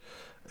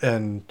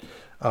 And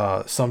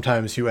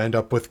sometimes you end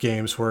up with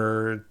games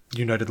where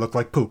United look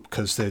like poop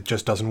because it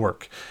just doesn't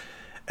work.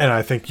 And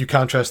I think you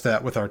contrast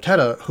that with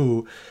Arteta,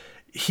 who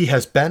he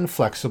has been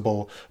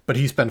flexible, but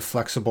he's been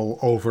flexible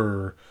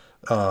over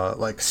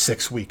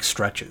 6-week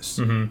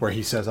stretches where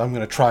he says, I'm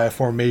going to try a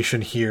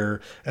formation here,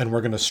 and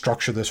we're going to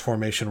structure this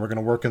formation. We're going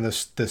to work in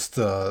this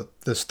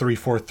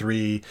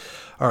 3-4-3.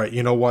 All right,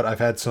 you know what? I've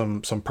had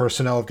some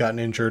personnel have gotten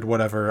injured,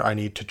 whatever. I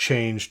need to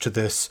change to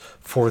this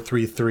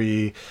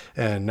 4-3-3,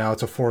 and now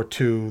it's a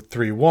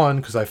 4-2-3-1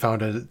 because I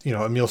found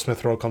Emile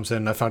Smith-Rowe comes in,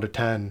 and I found a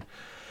 10.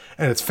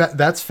 And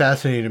that's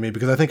fascinating to me,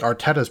 because I think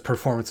Arteta's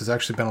performance has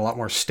actually been a lot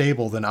more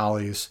stable than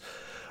Ollie's,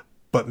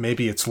 but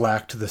maybe it's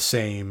lacked the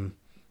same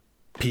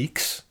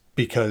peaks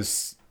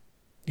because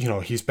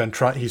he's been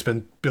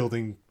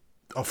building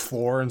a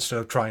floor instead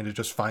of trying to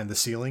just find the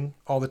ceiling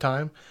all the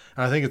time.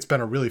 And I think it's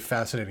been a really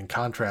fascinating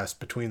contrast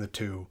between the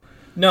two.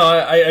 No,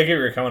 I get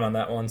where you're coming on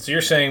that one. So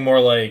you're saying more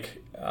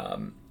like, I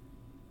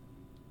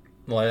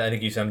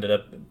think you summed it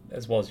up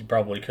as well as you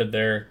probably could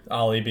there.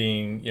 Ollie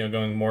being,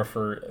 going more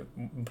for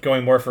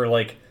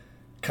like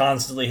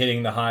constantly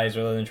hitting the highs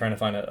rather than trying to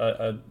find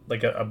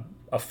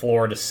a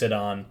floor to sit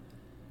on.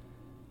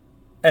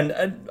 And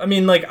I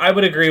mean, I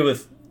would agree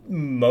with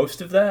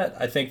most of that.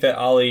 I think that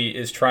Ollie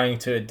is trying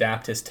to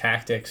adapt his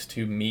tactics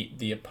to meet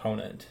the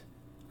opponent.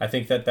 I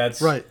think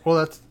that's right. Well,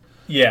 that's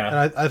yeah.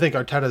 And I think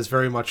Arteta is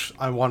very much,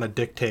 I want to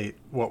dictate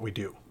what we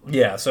do.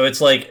 Yeah, so it's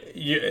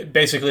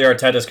basically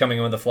Arteta's coming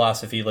in with a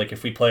philosophy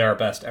if we play our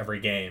best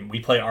every game, we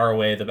play our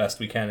way the best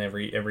we can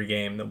every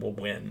game, that we'll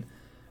win.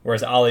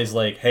 Whereas Ollie's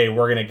hey,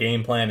 we're going to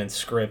game plan and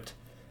script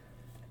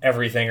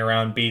everything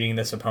around beating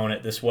this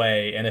opponent this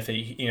way, and if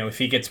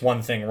he gets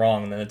one thing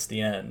wrong, then it's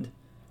the end.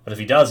 But if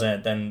he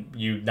doesn't, then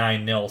you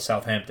 9-0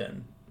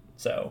 Southampton.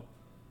 So,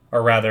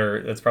 or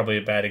rather, that's probably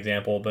a bad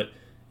example, but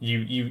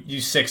you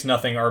 6-0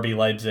 RB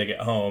Leipzig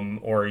at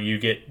home, or you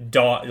get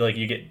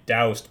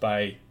doused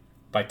by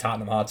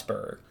Tottenham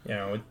Hotspur.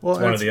 It's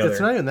one or the other. It's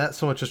not even that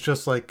so much. It's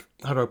just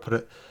how do I put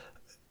it?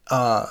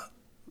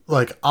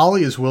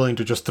 Ollie is willing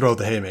to just throw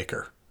the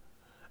haymaker.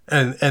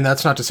 And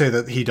that's not to say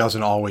that he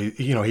doesn't always,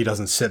 he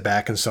doesn't sit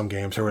back in some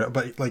games or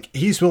whatever, but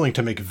he's willing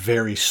to make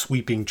very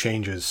sweeping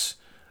changes,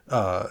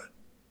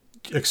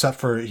 except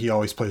for he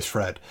always plays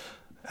Fred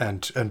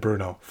and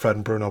Bruno. Fred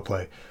and Bruno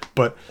play.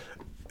 But,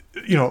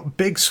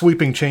 big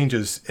sweeping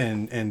changes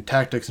in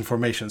tactics and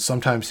formations.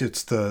 Sometimes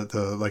it's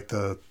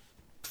the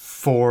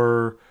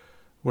 4,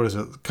 what is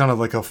it? Kind of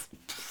like a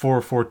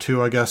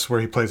 4-4-2, I guess, where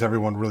he plays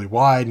everyone really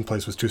wide and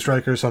plays with 2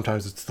 strikers.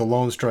 Sometimes it's the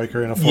lone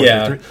striker in a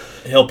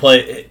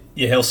 4-3-3.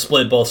 He'll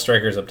split both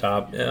strikers up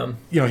top.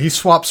 Yeah. He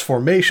swaps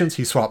formations,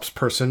 he swaps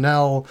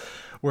personnel,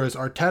 whereas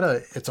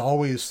Arteta, it's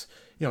always,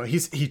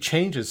 he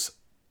changes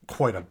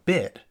quite a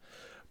bit,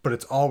 but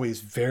it's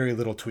always very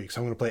little tweaks.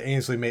 I'm going to play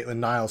Ainsley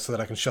Maitland-Niles so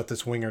that I can shut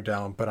this winger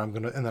down, but I'm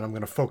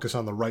going to focus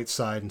on the right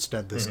side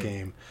instead this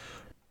game.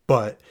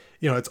 But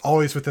it's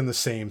always within the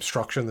same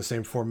structure and the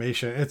same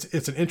formation.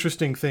 It's an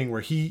interesting thing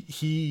where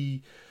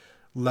he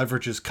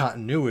leverages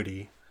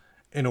continuity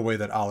in a way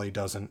that Ollie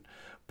doesn't,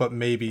 but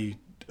maybe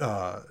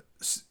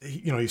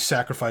he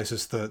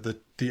sacrifices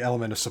the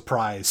element of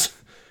surprise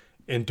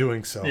in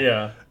doing so.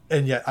 Yeah.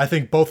 And yet I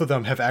think both of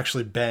them have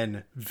actually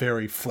been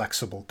very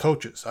flexible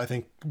coaches. I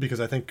think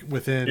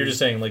within, you're just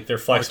saying they're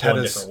flexible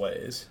in different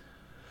ways.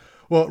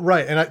 Well,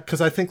 right, and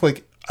because I think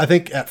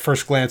at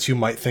first glance you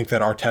might think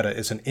that Arteta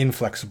is an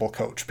inflexible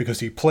coach because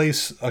he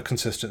plays a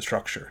consistent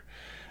structure,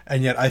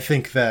 And yet I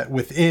think that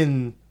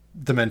within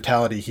the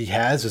mentality he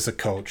has as a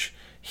coach,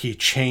 he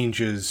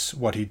changes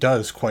what he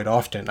does quite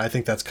often. I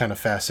think that's kind of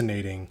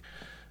fascinating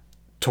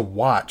to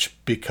watch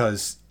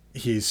because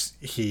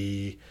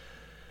he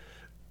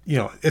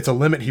it's a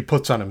limit he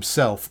puts on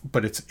himself,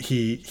 but it's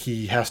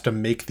he has to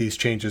make these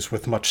changes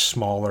with much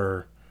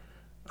smaller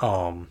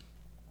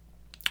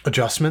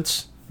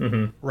adjustments,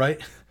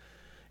 right?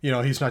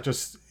 He's not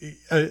just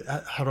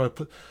how do I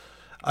put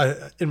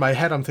in my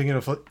head I'm thinking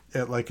of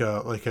it like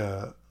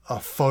a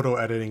photo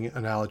editing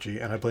analogy,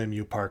 and I blame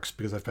you, Parks,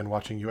 because I've been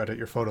watching you edit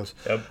your photos.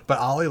 Yep. But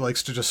Ollie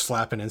likes to just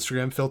slap an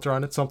Instagram filter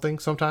on it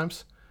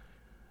sometimes,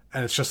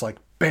 and it's just like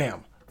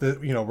bam, we're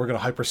going to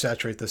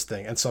hypersaturate this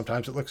thing, and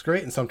sometimes it looks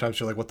great, and sometimes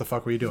you're like, what the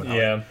fuck were you doing, Ollie?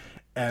 Yeah.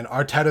 And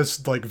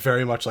Arteta's like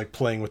very much like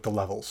playing with the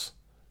levels,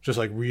 just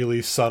like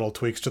really subtle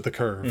tweaks to the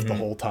curve the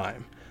whole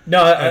time.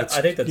 No, I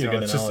think that's a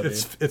good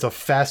analogy. It's a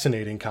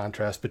fascinating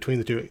contrast between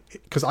the two,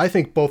 because I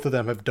think both of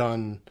them have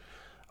done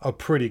a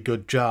pretty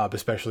good job,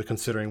 especially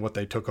considering what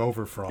they took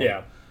over from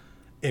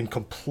in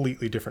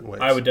completely different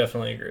ways. I would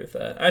definitely agree with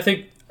that. I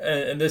think,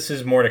 and this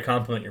is more to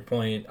complement your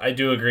point, I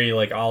do agree,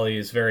 like, Ollie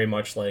is very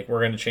much like, we're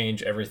going to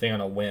change everything on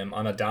a whim,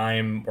 on a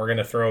dime. We're going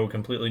to throw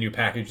completely new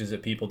packages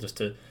at people just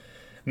to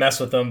mess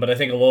with them. But I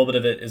think a little bit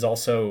of it is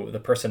also the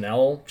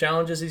personnel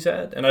challenges he's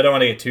had. And I don't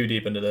want to get too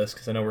deep into this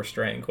because I know we're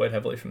straying quite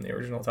heavily from the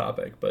original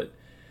topic, but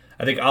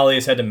I think Ollie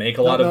has had to make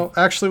a lot of...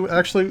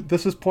 Actually,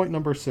 this is point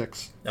number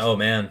 6. Oh,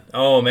 man.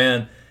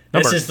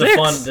 This is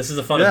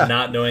the fun of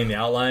not knowing the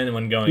outline and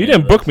when going. You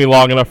didn't book me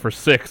long enough for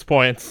 6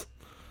 points.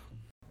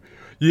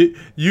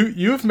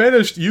 You've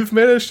managed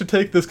to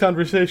take this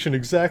conversation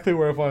exactly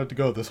where I've wanted to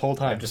go this whole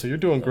time. So you're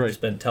doing great. I've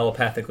just been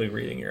telepathically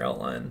reading your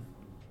outline.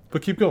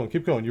 But keep going.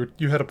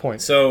 You had a point.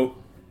 So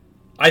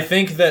I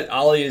think that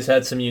Ollie has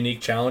had some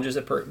unique challenges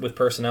with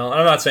personnel.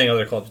 I'm not saying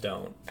other clubs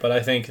don't, but I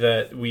think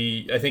that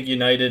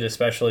United,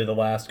 especially the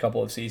last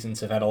couple of seasons,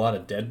 have had a lot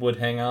of deadwood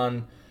hang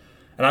on,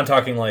 and I'm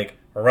talking like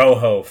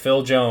Rojo,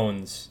 Phil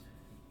Jones.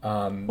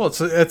 And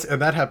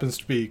that happens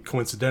to be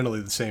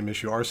coincidentally the same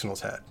issue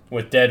Arsenal's had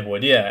with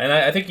deadwood, yeah. And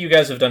I think you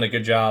guys have done a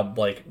good job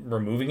like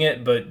removing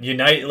it. But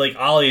United, like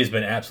Ollie has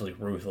been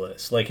absolutely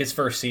ruthless. Like his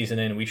first season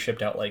in, we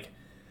shipped out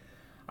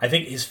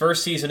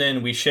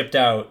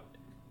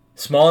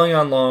Smalling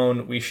on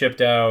loan. We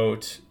shipped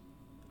out,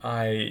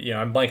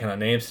 I'm blanking on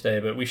names today,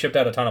 but we shipped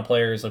out a ton of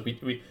players. Like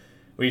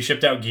we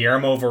shipped out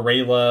Guillermo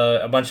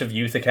Varela, a bunch of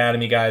youth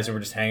academy guys who were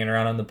just hanging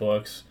around on the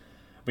books.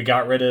 We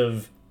got rid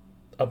of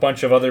a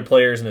bunch of other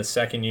players in his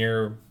second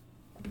year.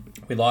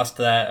 We lost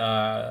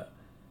that.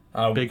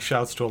 Big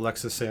shouts to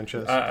Alexis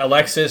Sanchez.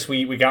 Alexis,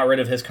 we got rid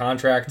of his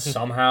contract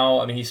somehow.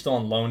 I mean, he's still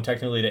on loan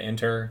technically to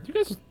Inter. Do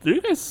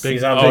you guys? Big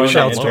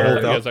shouts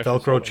to old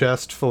Velcro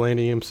chest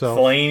Fellaini himself.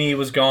 Fellaini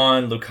was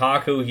gone.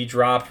 Lukaku, he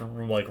dropped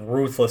like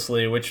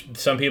ruthlessly, which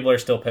some people are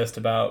still pissed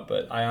about,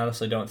 but I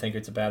honestly don't think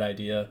it's a bad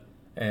idea.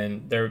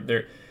 And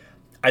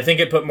I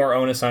think it put more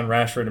onus on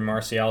Rashford and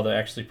Martial to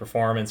actually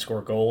perform and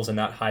score goals and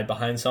not hide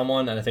behind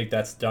someone, and I think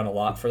that's done a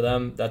lot for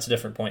them. That's a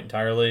different point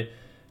entirely.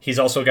 He's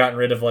also gotten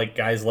rid of like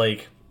guys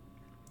like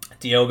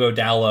Diogo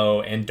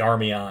Dalot and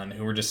Darmian,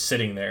 who were just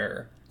sitting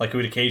there, like who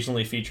would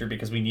occasionally feature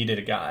because we needed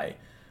a guy.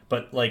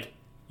 But like,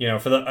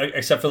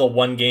 except for the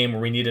one game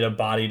where we needed a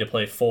body to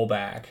play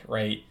fullback,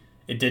 right?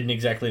 It didn't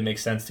exactly make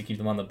sense to keep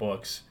them on the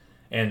books.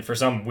 And for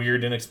some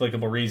weird,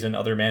 inexplicable reason,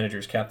 other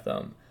managers kept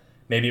them.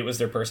 Maybe it was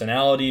their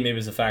personality. Maybe it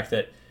was the fact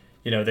that,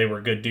 they were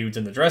good dudes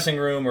in the dressing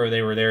room, or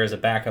they were there as a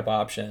backup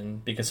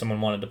option because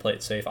someone wanted to play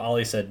it safe.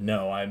 Ollie said,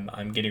 no,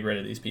 I'm getting rid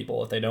of these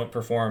people. If they don't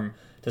perform,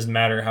 doesn't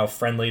matter how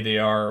friendly they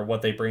are or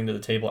what they bring to the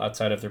table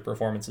outside of their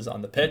performances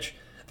on the pitch,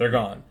 they're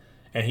gone.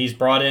 And he's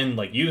brought in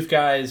like youth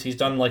guys. He's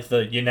done like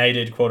the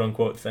United quote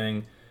unquote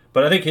thing.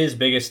 But I think his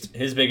biggest,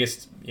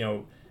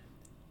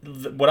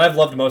 what I've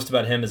loved most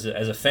about him as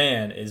a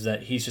fan is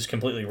that he's just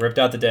completely ripped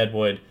out the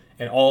deadwood.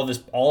 And all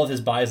of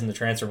his buys in the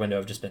transfer window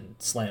have just been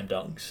slam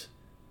dunks.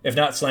 If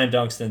not slam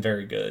dunks, then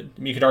very good. I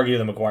mean, you could argue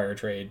the Maguire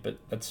trade, but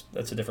that's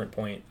a different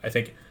point. I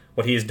think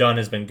what he has done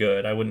has been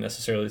good. I wouldn't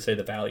necessarily say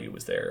the value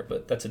was there,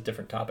 but that's a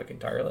different topic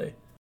entirely.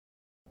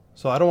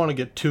 So I don't want to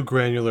get too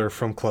granular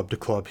from club to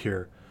club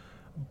here,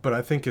 but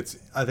I think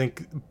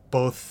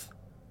both.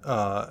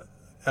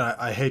 And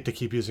I hate to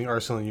keep using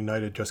Arsenal and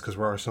United just because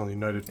we're Arsenal and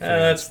United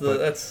fans.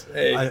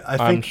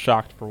 I'm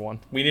shocked for one.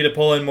 We need to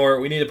pull in more.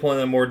 We need to pull in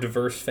a more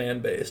diverse fan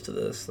base to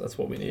this. That's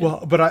what we need.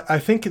 Well, but I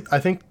think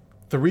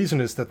the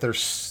reason is that they're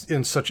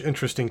in such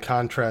interesting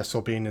contrasts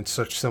while being in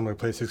such similar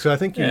places. So I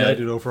think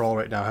United overall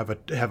right now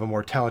have a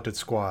more talented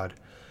squad,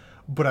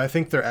 but I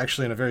think they're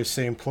actually in a very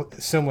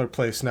similar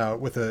place now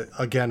with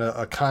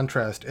a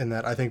contrast in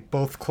that I think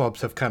both clubs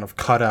have kind of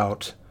cut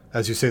out,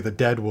 as you say, the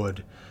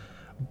deadwood.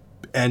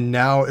 And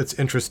now it's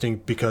interesting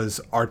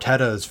because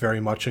Arteta is very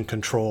much in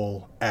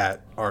control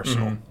at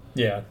Arsenal. Mm-hmm.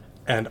 Yeah.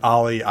 And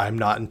Ollie, I'm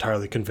not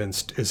entirely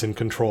convinced, is in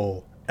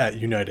control at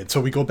United.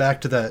 So we go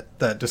back to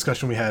that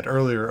discussion we had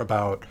earlier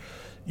about,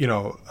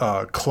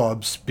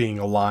 clubs being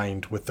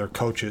aligned with their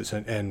coaches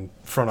and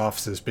front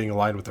offices being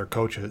aligned with their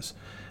coaches.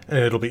 And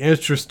it'll be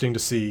interesting to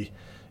see,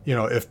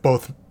 if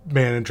both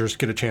managers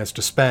get a chance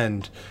to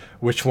spend,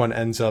 which one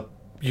ends up,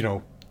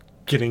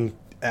 getting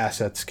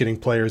assets, getting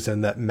players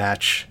in that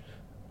match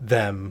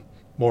them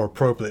more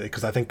appropriately.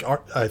 Because I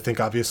think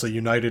obviously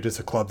United is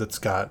a club that's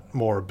got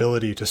more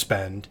ability to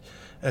spend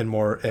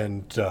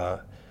and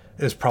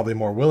is probably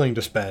more willing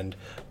to spend.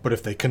 But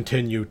if they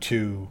continue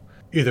to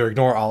either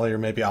ignore Ollie or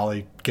maybe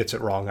Ollie gets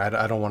it wrong,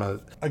 I don't want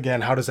to.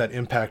 Again, how does that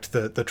impact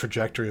the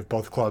trajectory of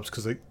both clubs?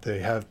 Because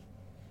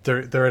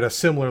they're at a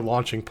similar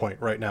launching point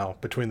right now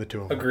between the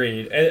two of them.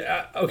 Agreed.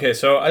 Okay,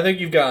 so I think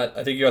you've got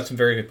some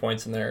very good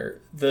points in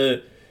there.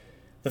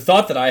 The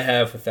thought that I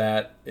have with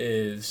that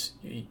is,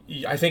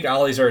 I think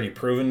Ollie's already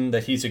proven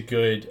that he's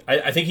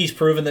I think he's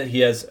proven that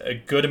he has a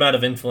good amount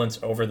of influence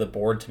over the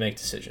board to make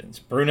decisions.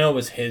 Bruno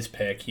was his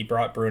pick. He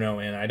brought Bruno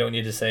in. I don't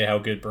need to say how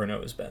good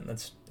Bruno has been.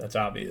 That's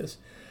obvious.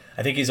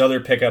 I think his other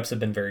pickups have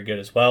been very good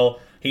as well.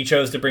 He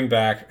chose to bring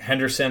back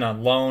Henderson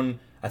on loan.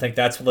 I think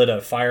that's lit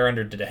a fire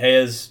under De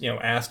Gea's,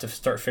 asked to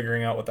start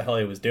figuring out what the hell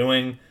he was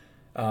doing.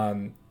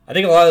 I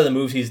think a lot of the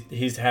moves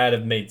he's had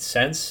have made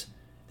sense.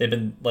 They've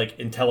been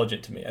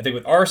intelligent to me. I think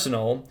with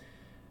Arsenal,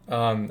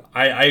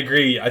 I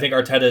agree. I think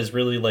Arteta has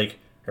really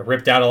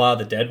ripped out a lot of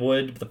the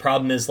deadwood. But the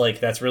problem is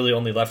that's really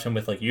only left him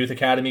with youth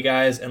academy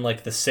guys and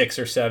the 6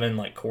 or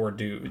 7 core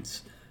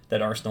dudes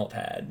that Arsenal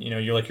have had. You're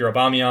your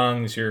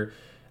Aubameyangs, your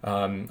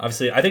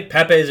obviously I think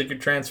Pepe is a good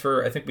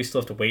transfer. I think we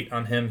still have to wait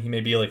on him. He may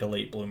be a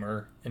late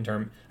bloomer in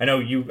term. I know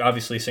you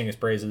obviously sing his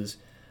praises.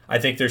 I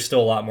think there's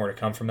still a lot more to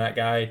come from that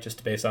guy,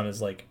 just based on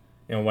his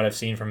what I've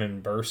seen from him in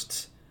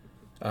bursts.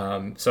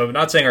 So I'm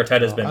not saying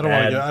Arteta's been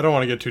bad. I don't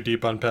want to get too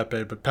deep on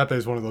Pepe, but Pepe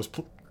is one of those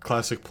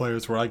classic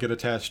players where I get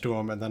attached to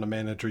him, and then a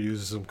manager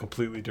uses him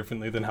completely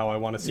differently than how I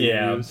want to see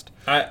him used,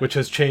 which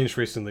has changed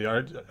recently.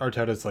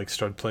 Arteta's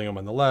started playing him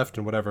on the left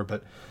and whatever,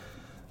 but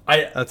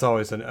that's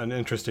always an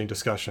interesting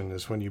discussion,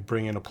 is when you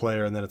bring in a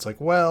player and then it's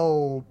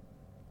well,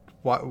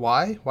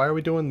 why are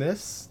we doing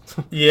this?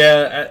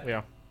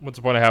 Yeah. What's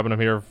the point of having him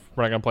here if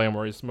we're not going to play him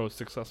where he's most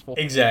successful?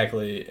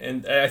 Exactly.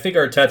 And I think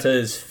Arteta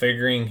is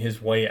figuring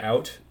his way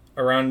out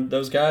around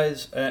those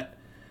guys. You're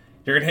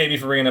going to hate me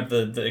for bringing up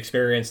the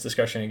experience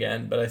discussion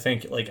again, but I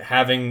think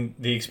having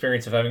the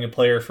experience of having a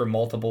player for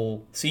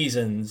multiple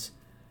seasons,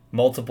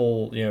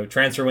 multiple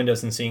transfer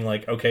windows, and seeing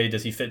okay,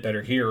 does he fit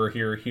better here or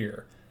here or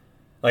here?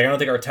 I don't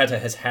think Arteta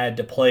has had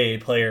to play a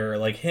player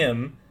like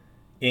him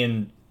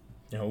in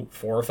 4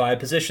 or 5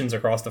 positions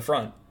across the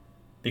front.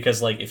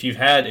 Because if you've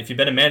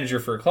been a manager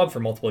for a club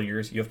for multiple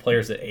years, you have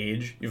players that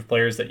age, you have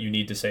players that you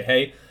need to say,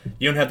 hey,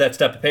 you don't have that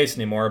step of pace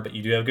anymore, but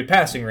you do have good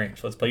passing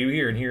range. So let's play you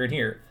here and here and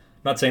here.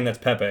 I'm not saying that's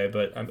Pepe,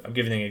 but I'm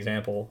giving an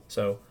example.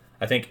 So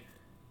I think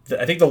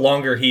the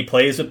longer he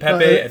plays with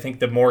Pepe, I think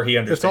the more he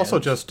understands. It's also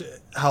just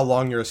how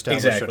long you're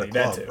established at a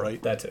club,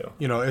 right? That too.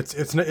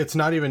 It's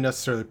not even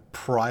necessarily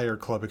prior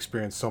club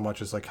experience so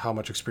much as how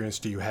much experience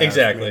do you have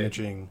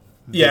managing.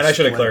 Yeah, and I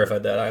should have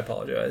clarified that. I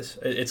apologize.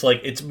 It's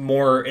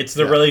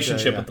the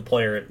relationship with the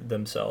player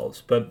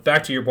themselves. But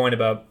back to your point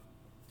about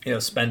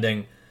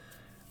spending,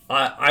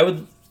 I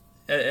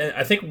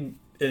think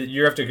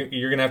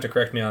you're gonna have to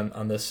correct me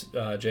on this,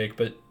 Jake.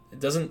 But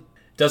doesn't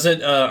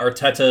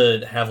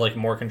Arteta have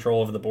more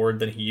control over the board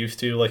than he used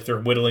to? They're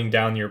whittling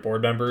down your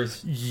board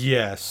members.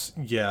 Yes,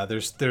 yeah.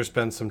 There's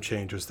been some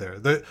changes there.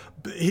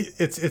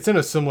 It's in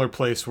a similar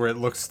place where it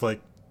looks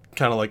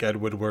kind of like Ed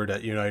Woodward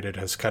at United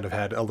has kind of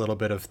had a little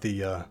bit of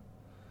the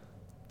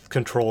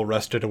control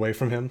wrested away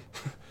from him.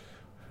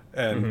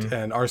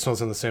 And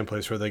Arsenal's in the same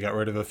place where they got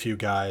rid of a few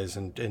guys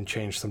and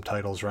changed some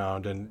titles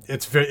around. And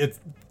the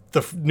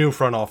new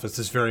front office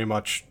is very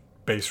much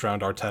based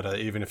around Arteta,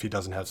 even if he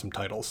doesn't have some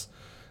titles.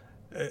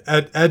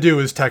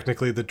 Edu is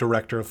technically the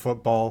director of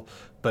football,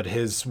 but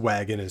his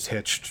wagon is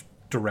hitched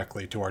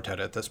directly to Arteta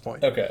at this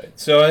point. Okay,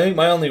 so I think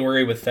my only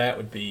worry with that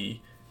would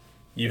be,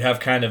 you have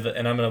kind of,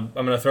 and I'm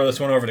gonna throw this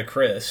one over to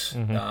Chris.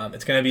 Mm-hmm.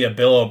 It's gonna be a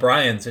Bill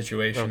O'Brien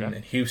situation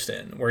in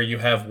Houston, where you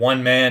have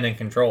one man in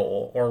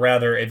control, or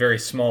rather, a very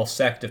small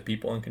sect of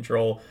people in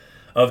control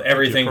of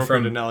everything. The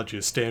appropriate analogy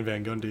is Stan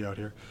Van Gundy out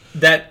here.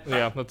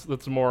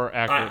 That's more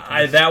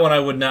accurate. That one I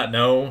would not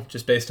know,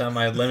 just based on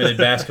my limited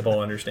basketball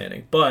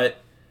understanding. But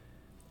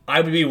I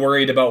would be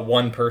worried about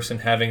one person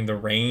having the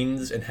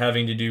reins and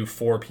having to do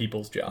 4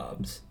 people's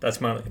jobs.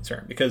 That's my only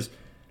concern, because,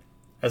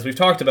 as we've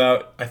talked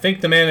about, I think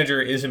the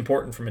manager is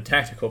important from a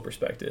tactical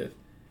perspective.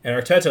 And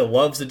Arteta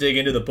loves to dig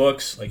into the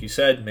books, like you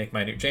said, make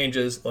minute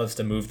changes, loves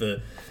to move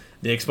the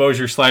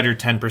exposure slider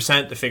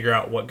 10% to figure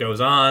out what goes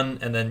on,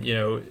 and then,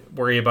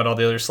 worry about all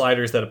the other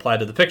sliders that apply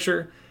to the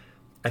picture.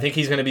 I think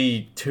he's going to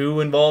be too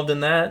involved in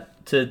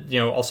that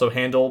to, also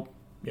handle,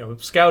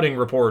 scouting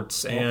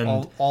reports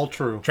and all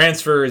true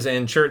transfers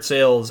and shirt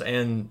sales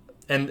and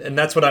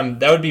that's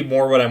that would be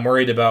more what I'm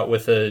worried about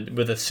with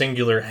a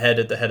singular head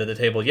at the head of the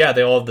table. Yeah,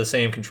 they all have the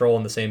same control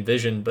and the same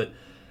vision, but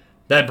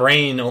that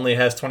brain only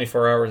has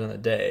 24 hours in a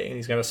day, and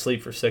he's got to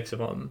sleep for 6 of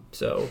them.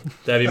 So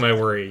that'd be my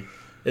worry.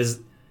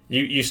 Is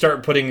you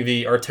start putting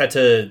the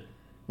Arteta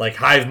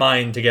hive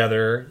mind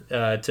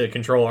together to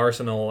control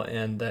Arsenal,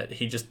 and that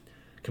he just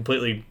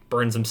completely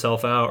burns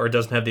himself out or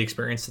doesn't have the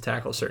experience to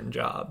tackle certain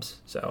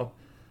jobs. So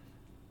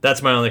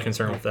that's my only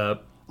concern with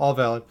that. All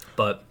valid.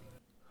 But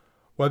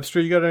Webster,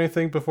 you got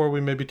anything before we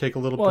maybe take a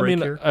little Well, I break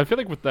mean, here? I feel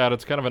like with that,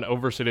 it's kind of an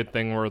overstated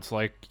thing where it's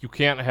like you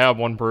can't have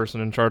one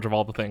person in charge of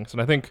all the things.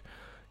 And I think,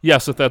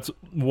 yes, if that's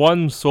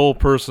one sole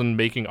person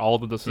making all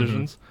the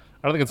decisions,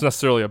 I don't think it's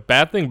necessarily a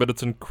bad thing, but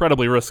it's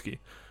incredibly risky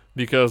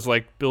because,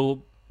 like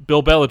Bill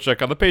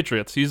Belichick on the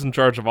Patriots, he's in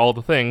charge of all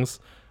the things,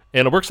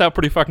 and it works out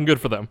pretty fucking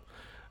good for them.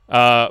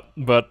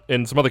 But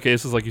in some other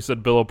cases, like you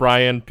said, Bill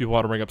O'Brien, people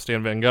want to bring up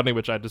Stan Van Gundy,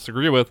 which I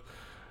disagree with.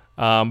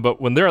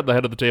 But when they're at the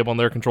head of the table and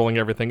they're controlling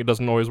everything, it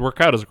doesn't always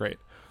work out as great.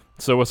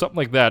 So with something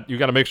like that, you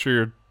got to make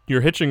sure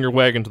you're hitching your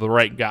wagon to the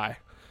right guy.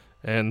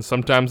 And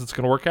sometimes it's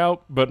going to work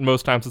out, but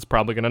most times it's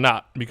probably going to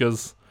not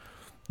because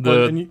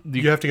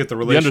you have to get the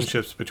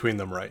relationships between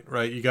them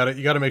right. You got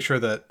to make sure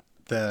that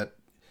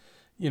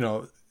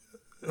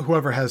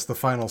whoever has the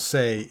final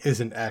say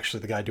isn't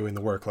actually the guy doing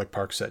the work, like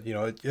Park said.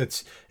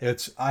 It's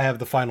I have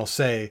the final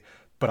say,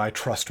 but I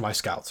trust my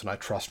scouts and I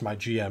trust my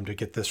GM to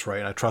get this right.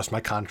 And I trust my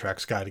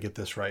contracts guy to get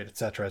this right, et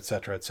cetera, et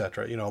cetera, et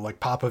cetera.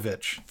 Like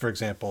Popovich, for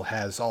example,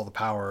 has all the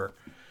power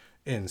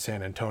in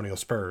San Antonio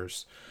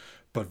Spurs,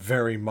 but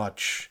very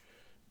much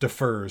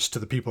defers to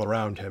the people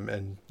around him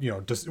and,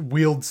 just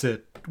wields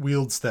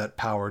that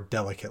power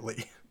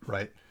delicately,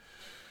 right?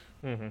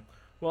 Mm-hmm.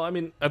 Well, I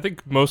mean, I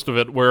think most of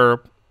it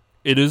where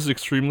it is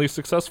extremely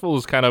successful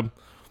is kind of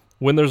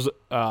when there's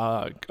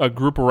a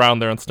group around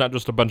there and it's not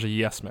just a bunch of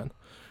yes men.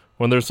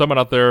 When there's someone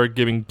out there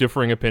giving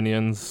differing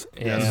opinions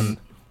and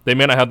they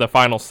may not have the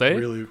final say.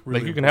 Really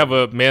like you can have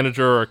a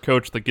manager or a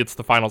coach that gets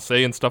the final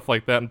say and stuff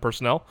like that in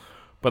personnel,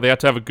 but they have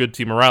to have a good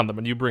team around them.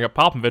 And you bring up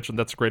Popovich, and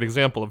that's a great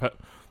example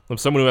of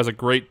someone who has a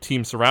great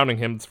team surrounding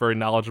him that's very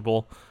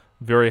knowledgeable,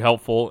 very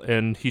helpful,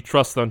 and he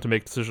trusts them to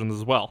make decisions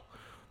as well.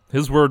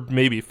 His word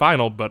may be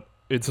final, but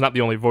it's not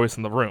the only voice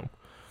in the room.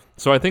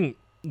 So I think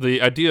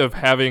the idea of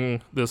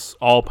having this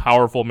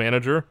all-powerful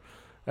manager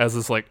as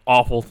this like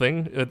awful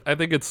thing, I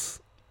think it's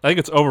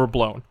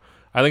overblown.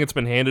 I think it's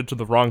been handed to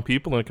the wrong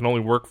people, and it can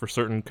only work for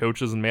certain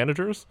coaches and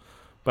managers.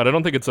 But I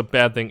don't think it's a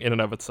bad thing in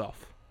and of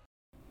itself.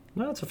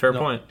 No, that's a fair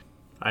point.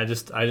 I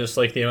just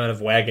like the amount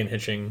of wagon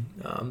hitching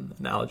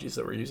analogies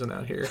that we're using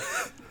out here.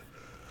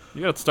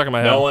 You got it stuck in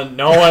my head.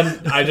 No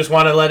one. I just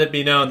want to let it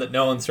be known that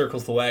no one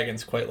circles the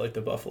wagons quite like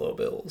the Buffalo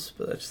Bills.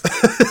 But that's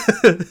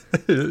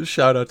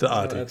shout out to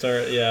Ati. That's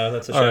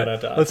a shout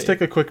out to Ati. Let's take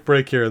a quick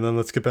break here, and then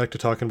let's get back to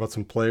talking about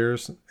some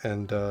players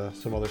and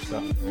some other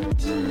stuff.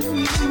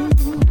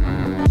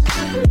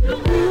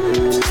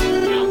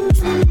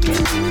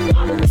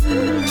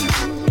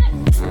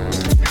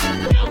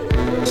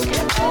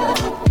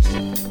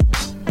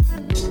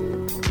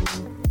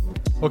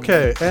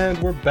 Okay,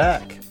 and we're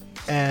back.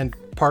 And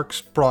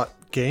Parks brought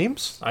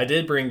games? I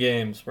did bring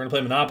games. We're going to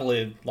play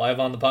Monopoly live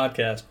on the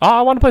podcast. Oh,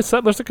 I want to play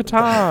Settlers of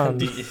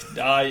Catan.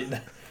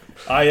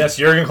 Yes,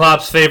 Jürgen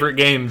Klopp's favorite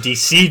game, Die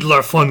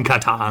Siedler von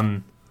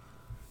Catan.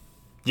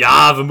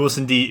 Ja, wir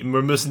müssen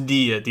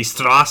die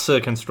Straße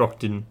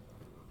constructen.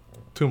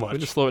 Too much. We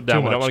just slow it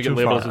down. We don't want to get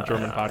labeled as a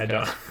German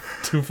podcast.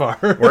 Too far.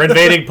 We're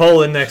invading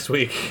Poland next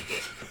week.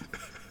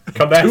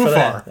 Come back Too for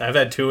far. that. I've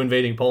had 2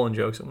 invading Poland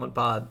jokes in one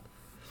pod.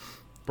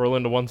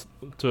 Berlin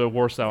to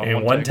Warsaw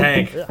And one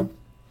tank. Yeah.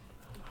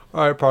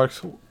 All right,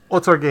 Parks.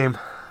 What's our game?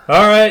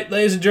 All right,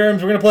 ladies and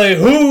germs, we're going to play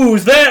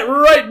Who's That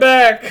Right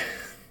Back?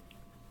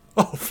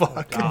 Oh,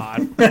 fuck. God.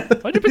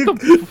 Why'd you pick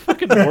the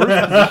fucking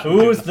worst?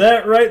 Who's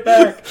That Right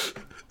Back?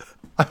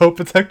 I hope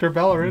it's Hector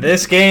Bellerin.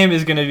 This game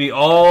is going to be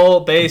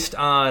all based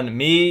on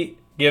me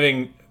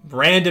giving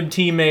random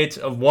teammates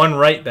of one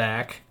right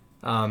back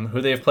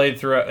who they've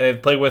played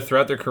with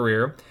throughout their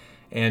career.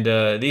 And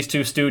these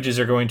two stooges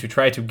are going to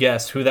try to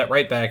guess who that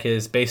right back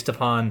is based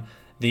upon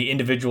the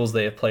individuals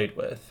they have played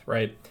with,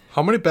 right?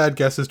 How many bad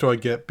guesses do I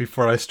get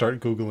before I start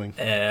Googling?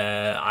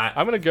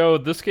 I'm going to go,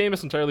 this game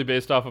is entirely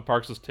based off of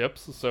Parks'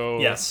 tips, so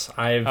yes,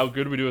 how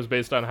good we do is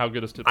based on how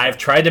good his tips I've are.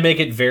 tried to make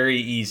it very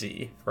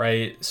easy,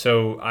 right?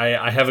 So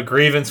I have a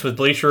grievance with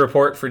Bleacher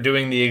Report for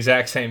doing the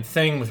exact same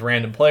thing with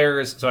random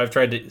players, so I've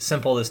tried to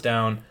simple this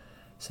down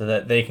so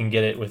that they can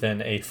get it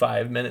within a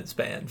 5 to 10 minute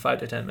span.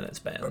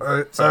 All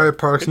right, So, all right,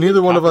 Parks.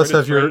 Neither one of us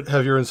have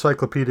copyrighted your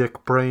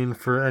encyclopedic brain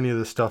for any of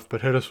this stuff,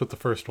 but hit us with the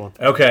first one.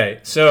 okay,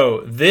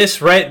 so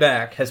this right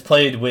back has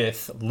played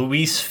with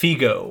Luis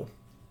Figo.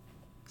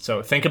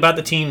 So think about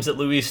the teams that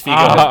Luis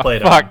Figo has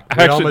played fuck. on.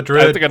 Actually, Real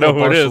Madrid, I think I know or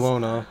who it is.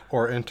 Barcelona,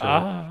 or Inter.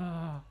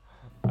 I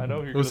know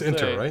who you're It was going to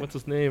Inter, say. right? What's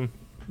his name?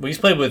 Well, he's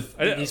played with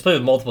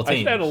multiple I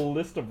teams. just had a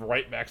list of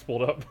right backs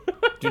pulled up.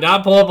 Do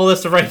not pull up a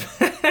list of right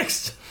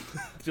backs.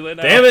 Too late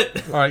now. Damn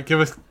it! All right, give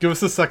us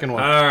the second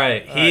one. All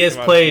right, he right, has come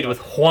on, played come on.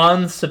 with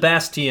Juan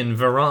Sebastian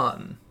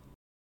Veron.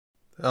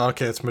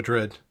 Okay, it's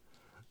Madrid.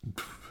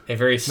 A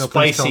very No,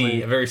 please tell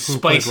me spicy who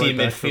played right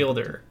back for-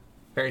 midfielder.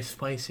 Very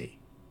spicy.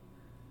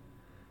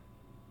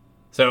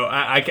 So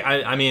now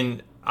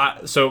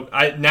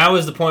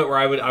is the point where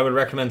I would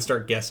recommend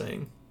start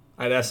guessing.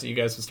 I'd ask that you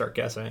guys to start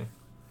guessing.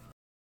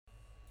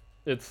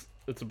 It's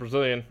a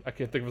Brazilian. I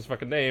can't think of his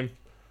fucking name.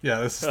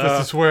 Yeah, this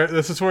is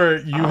where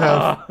you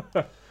have,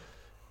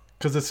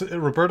 because it's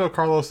Roberto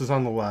Carlos is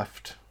on the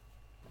left.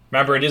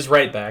 Remember, it is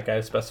right back. I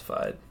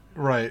specified.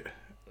 Right.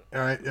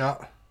 All right. Yeah.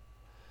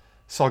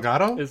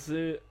 Salgado. Is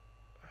it?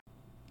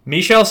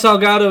 Michel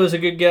Salgado is a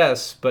good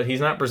guess, but he's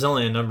not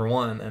Brazilian, number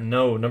one, and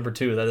no, number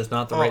two. That is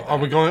not the right back.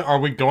 Are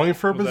we going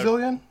for a Was that-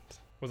 Brazilian?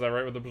 Was I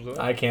right with the Brazilian?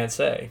 I can't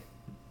say.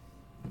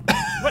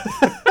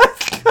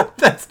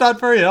 That's not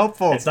very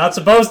helpful. It's not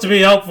supposed to be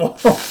helpful.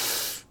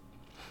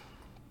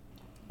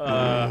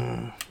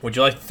 Would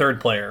you like the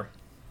third player?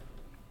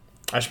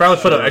 I should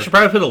probably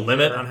put a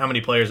limit on how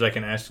many players I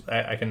can ask.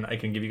 I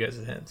can give you guys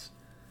the hints.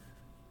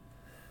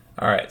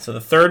 All right, so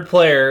the third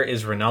player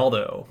is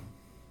Ronaldo.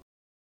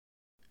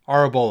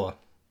 Arabola.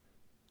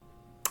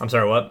 I'm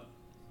sorry, what?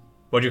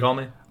 What'd you call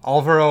me?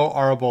 Alvaro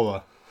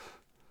Arabola.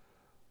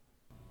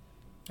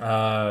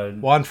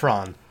 Juan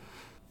Fran.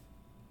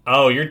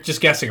 Oh, you're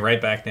just guessing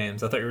right back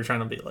names. I thought you were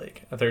trying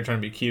to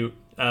be cute.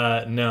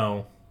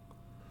 No.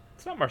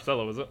 It's not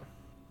Marcelo, is it?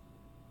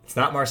 It's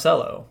not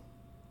Marcelo.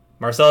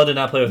 Marcelo did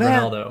not play with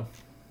Ronaldo.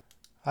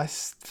 I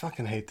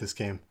fucking hate this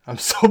game. I'm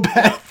so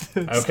bad at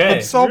this. Okay.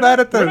 I'm so bad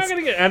at this. We're not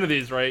going to get any of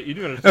these right. You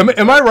do understand.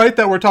 Am I right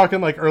that we're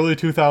talking like early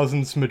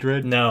 2000s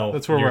Madrid? No.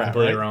 That's where you're we're at,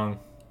 completely right? wrong.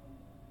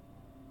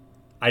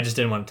 I just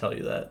didn't want to tell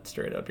you that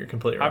straight up. You're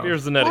completely wrong. Javier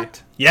Zanetti.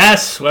 What?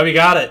 Yes, Webby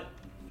got it.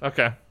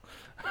 Okay.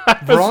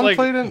 Veron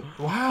played in...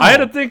 Wow. I had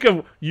to think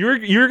of... You were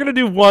going to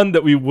do one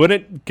that we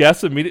wouldn't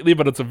guess immediately,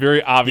 but it's a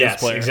very obvious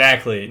player. Yes,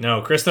 exactly.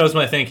 No, Chris knows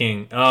my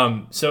thinking.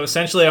 So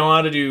essentially I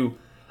wanted to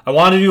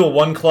do a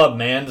one club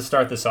man to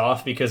start this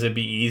off because it'd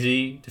be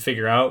easy to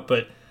figure out,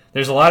 but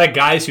there's a lot of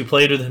guys who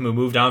played with him who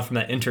moved on from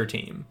that Inter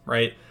team,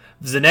 right?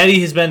 Zanetti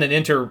has been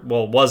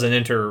was an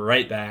Inter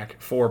right back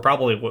for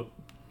probably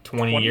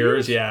 20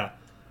 years? Yeah.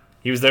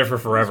 He was there for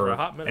forever. For a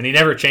hot minute. And he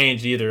never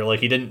changed either. Like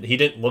he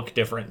didn't look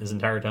different his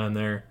entire time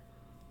there.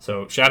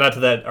 So shout out to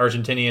that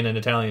Argentinian and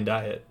Italian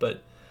diet.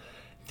 But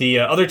the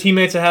other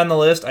teammates I had on the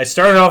list, I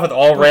started off with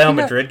all Real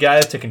Madrid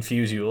guys to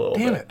confuse you a little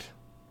bit. Damn it.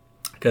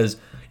 Because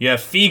you have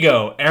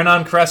Figo,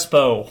 Hernan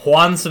Crespo,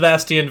 Juan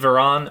Sebastian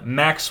Veron,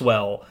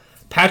 Maxwell,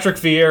 Patrick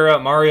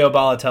Vieira, Mario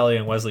Balotelli,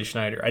 and Wesley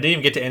Schneider. I didn't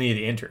even get to any of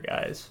the Inter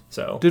guys.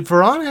 So Did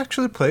Veron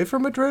actually play for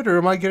Madrid, or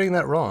am I getting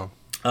that wrong?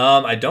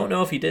 I don't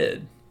know if he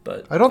did,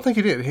 but I don't think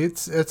he did.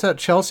 It's at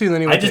Chelsea, and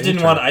then he went I just to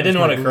didn't Inter.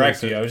 want to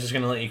correct you. I was just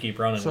going to let you keep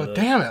running So with it.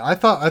 damn it! I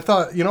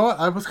thought you know what?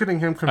 I was getting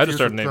him confused. I just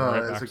started with, naming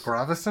right is backs. it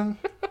Gravison?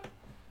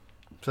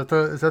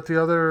 Is that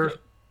the other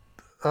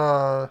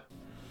I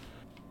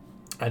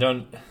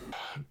don't.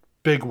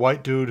 big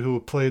white dude who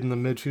played in the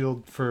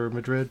midfield for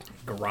Madrid?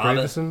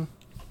 Gravison?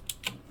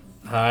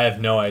 I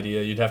have no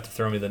idea. You'd have to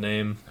throw me the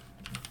name.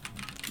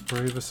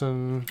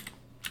 Gravison.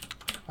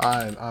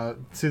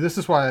 See, this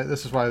is why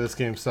this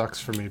game sucks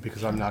for me,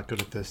 because I'm not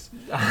good at this.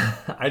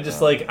 I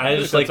just like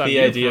that's the on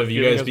you idea for of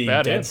you giving guys us being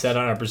bad dead hints. set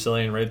on a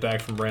Brazilian right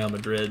back from Real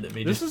Madrid. That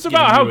me This just is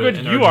about giving how you good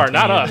an you are,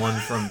 not Argentinian us. One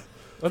from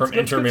Let's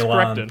Inter get this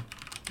Milan.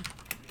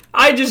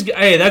 corrected.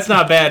 Hey, that's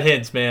not bad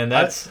hints, man.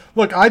 That's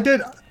Look, I did.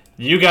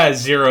 you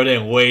guys zeroed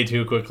in way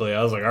too quickly.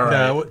 I was like, all right.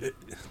 No,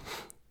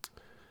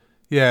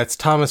 yeah, it's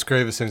Thomas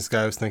Gravison, this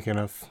guy I was thinking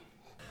of.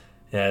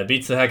 Yeah, it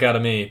beats the heck out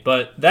of me.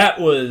 But that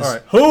was All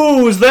right.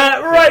 who's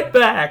that right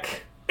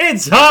back?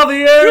 It's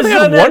Javier You only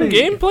have one Zanetti.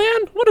 game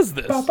plan? What is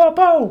this?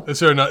 Is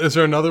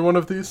there another one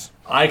of these?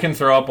 I can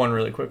throw up one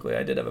really quickly.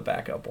 I did have a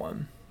backup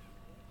one.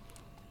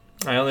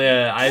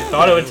 I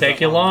thought it would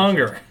take you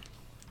longer.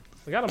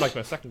 I got him like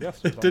my second guess.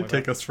 It did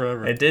take us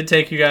forever. It did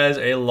take you guys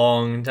a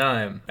long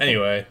time.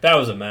 Anyway, that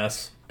was a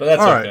mess, but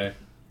that's All right. okay.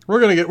 We're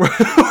gonna get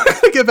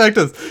back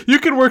to this. You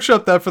can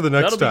workshop that for the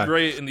next That'll be time.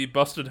 great in the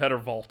busted header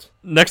vault.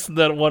 Next to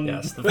that one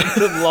Yes.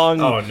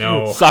 long Oh,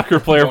 no. soccer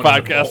player Going in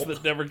the podcast vault.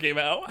 that never came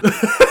out.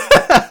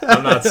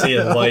 I'm not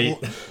seeing light.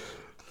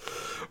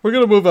 We're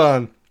gonna move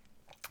on.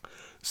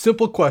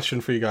 Simple question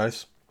for you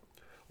guys: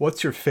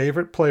 what's your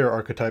favorite player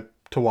archetype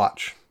to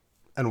watch,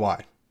 and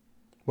why?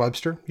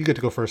 Webster, you get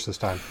to go first this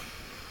time.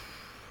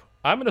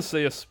 I'm going to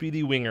say a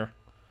speedy winger.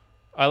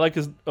 I like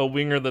a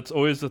winger that's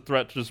always a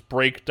threat to just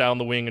break down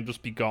the wing and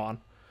just be gone.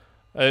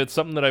 It's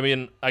something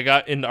that, I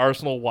got into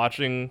Arsenal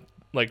watching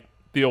like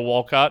Theo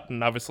Walcott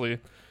and obviously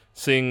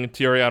seeing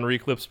Thierry Henry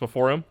clips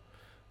before him.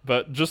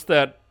 But just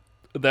that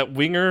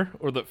winger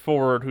or that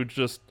forward who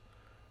just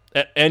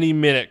at any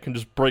minute can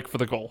just break for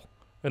the goal.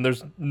 And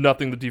there's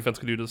nothing the defense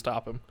can do to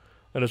stop him.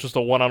 And it's just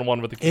a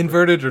one-on-one with the keeper.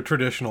 Inverted or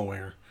traditional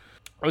winger?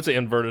 I would say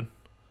inverted.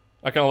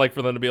 I kind of like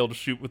for them to be able to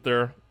shoot with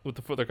the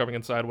foot they're coming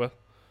inside with.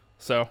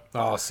 So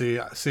Oh, see,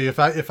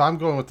 if I'm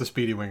going with the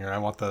speedy winger, I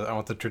want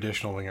the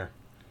traditional winger.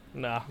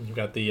 nah, You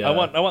got the. I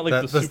want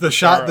like The the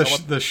shot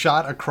superstar. the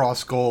shot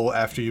across goal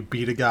after you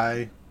beat a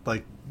guy,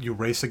 like you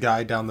race a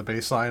guy down the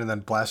baseline and then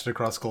blast it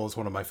across goal is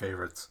one of my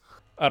favorites.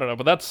 I don't know,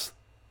 but that's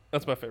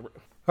my favorite.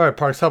 All right,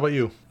 Parks, how about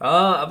you?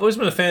 I've always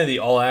been a fan of the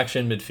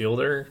all-action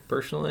midfielder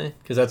personally,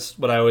 because that's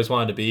what I always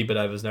wanted to be, but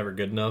I was never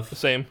good enough.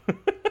 Same.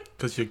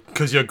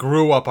 Because you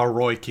grew up a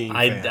Roy Keane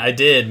fan. I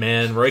did,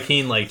 man. Roy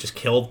Keane just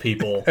killed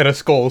people. And a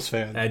Scholes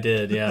fan. I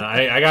did, yeah.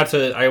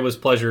 I was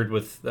pleasured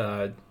with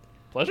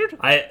Pleasure?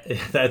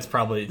 That's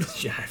probably.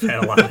 Yeah, I've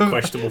had a lot of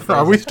questionable phrasing.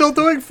 Are we still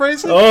doing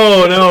phrasing?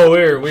 Oh no,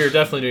 we're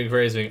definitely doing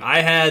phrasing.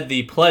 I had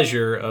the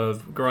pleasure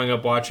of growing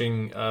up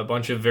watching a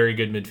bunch of very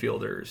good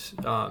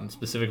midfielders,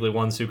 specifically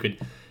ones who could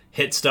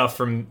hit stuff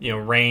from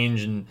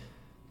range and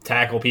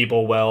tackle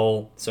people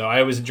well. So I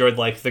always enjoyed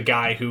like the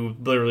guy who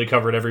literally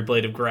covered every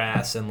blade of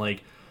grass and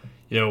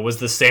was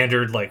the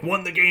standard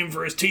won the game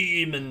for his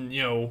team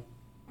and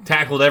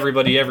tackled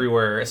everybody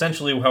everywhere.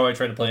 Essentially, how I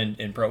try to play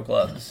in pro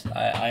clubs.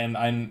 I'm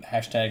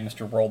hashtag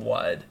Mr.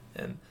 Worldwide,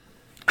 and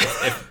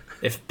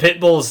if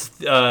Pitbull's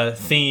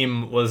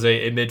theme was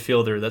a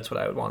midfielder, that's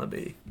what I would want to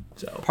be.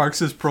 So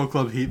Parks' Pro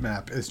Club heat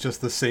map is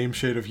just the same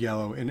shade of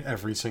yellow in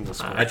every single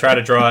square. I try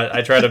to draw it.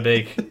 I try to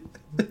make.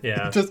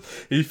 Yeah.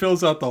 He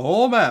fills out the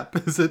whole map.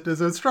 Is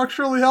it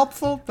structurally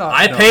helpful?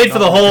 I paid for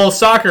the whole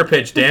soccer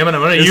pitch. Damn it!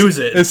 I'm going to use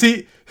it.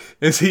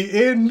 Is he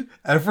in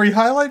every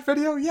highlight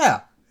video?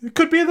 Yeah. It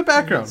could be in the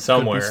background.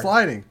 Somewhere. Could be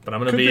sliding. But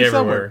I'm going to be everywhere.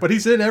 Somewhere, but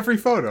he's in every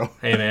photo.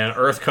 Hey, man.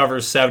 Earth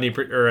covers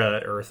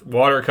 70%.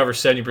 Water covers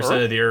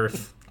 70% of the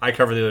Earth. I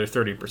cover the other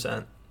 30%.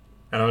 And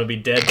I'm going to be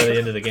dead by the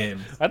end of the game.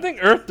 I think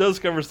Earth does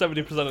cover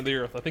 70% of the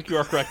Earth. I think you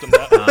are correct on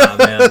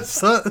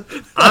that.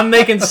 Man. I'm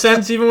making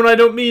sense even when I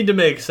don't mean to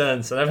make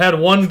sense. And I've had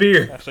one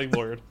beer. Hashtag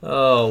Lord.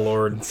 Oh,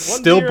 Lord. One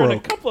Still beer broke.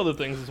 And a couple other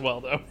things as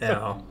well, though.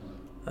 Yeah.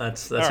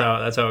 That's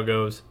how it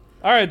goes.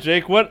 All right,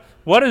 Jake. What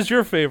is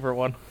your favorite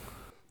one?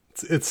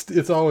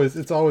 It's always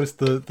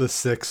the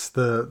six,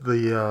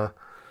 the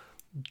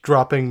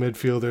dropping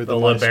midfielder, the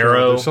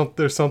libero.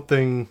 There's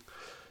something,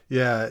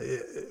 yeah.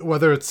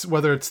 Whether it's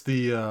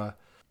the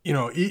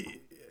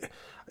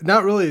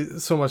not really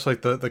so much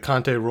like the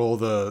Conte role,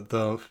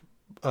 the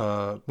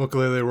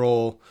Mukelele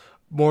role,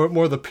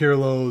 more the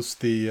Pirlos,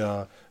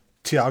 the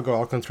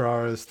Thiago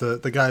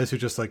Alcantaras, the guys who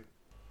just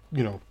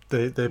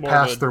they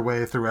pass their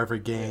way through every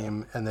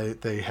game and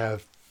they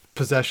have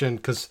possession,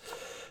 because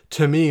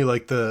to me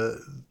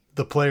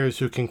the players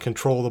who can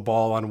control the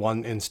ball on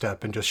one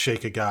instep and just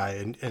shake a guy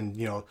and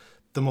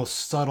the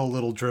most subtle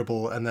little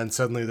dribble, and then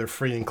suddenly they're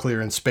free and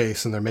clear in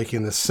space and they're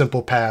making this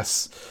simple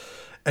pass,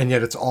 and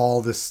yet it's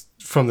all this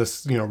from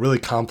this really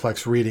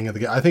complex reading of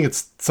the game. I think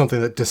it's something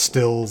that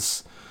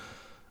distills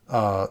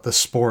the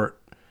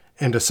sport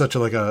into such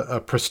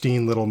a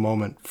pristine little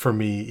moment for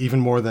me, even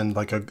more than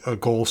a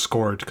goal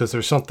scored, because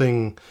there's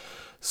something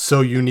so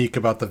unique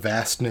about the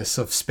vastness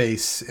of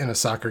space in a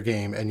soccer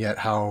game, and yet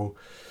how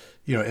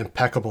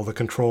impeccable the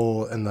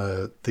control and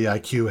the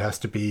IQ has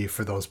to be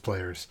for those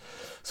players.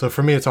 So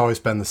for me, it's always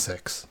been the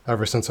six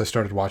ever since I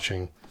started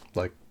watching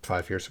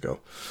 5 years ago.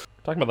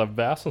 Talking about the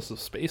vastness of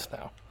space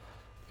now.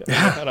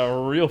 Yeah. Had a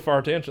real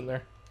far tangent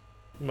there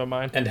in my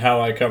mind. And how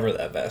I cover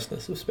that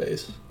vastness of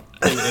space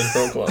in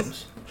pro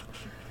clubs.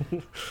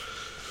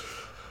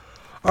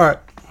 All right.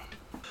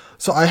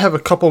 So I have a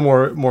couple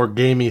more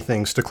gamey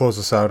things to close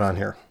us out on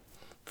here.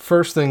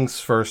 First things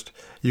first,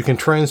 you can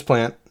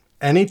transplant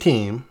any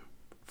team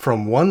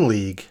from one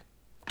league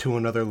to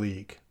another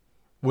league.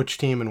 Which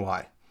team and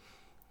why?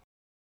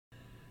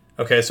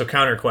 Okay, so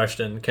counter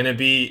question. Can it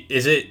be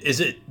is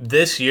it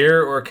this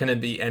year, or can it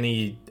be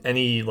any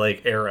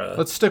era?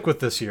 Let's stick with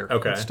this year.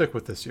 Okay. Let's stick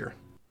with this year.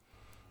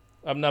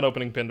 I'm not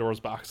opening Pandora's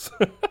box.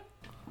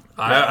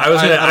 I don't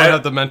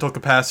have the mental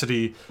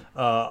capacity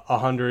an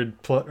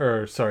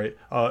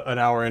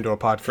hour into a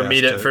podcast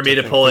for me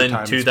to pull in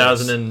time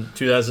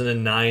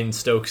 2009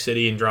 Stoke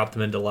City and drop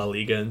them into La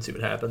Liga and see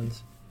what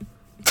happens.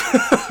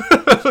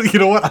 You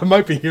know what? I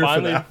might be here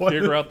Finally for that one.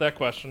 figure out that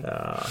question.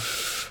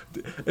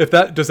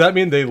 Does that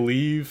mean they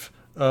leave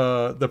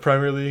the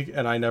Premier League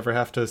and I never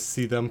have to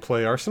see them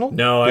play Arsenal?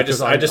 No,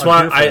 Because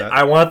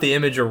I want the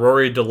image of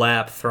Rory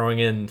Delap throwing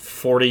in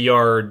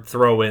 40-yard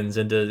throw-ins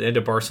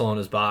into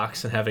Barcelona's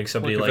box and having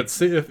somebody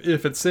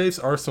if it saves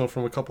Arsenal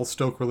from a couple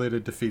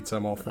Stoke-related defeats,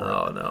 I'm all for it.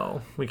 Oh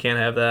no, we can't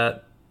have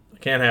that. I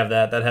can't have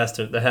that. That has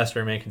to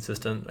remain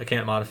consistent. I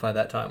can't modify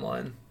that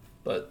timeline.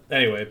 But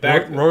anyway,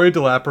 back. Rory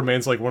Delap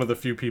remains one of the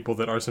few people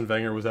that Arsene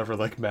Wenger was ever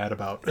mad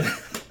about.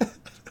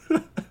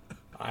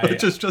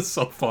 Which is just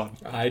so fun.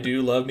 I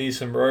do love me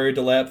some Rory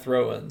Delap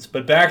throw-ins.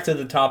 But back to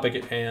the topic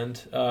at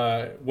hand.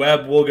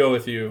 Webb, we'll go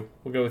with you.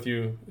 We'll go with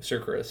you, Sir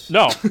Chris.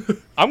 No,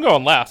 I'm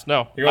going last.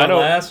 No, you're going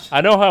last.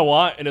 I know how I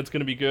want, and it's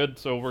going to be good.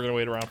 So we're going to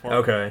wait around for it.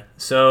 Okay.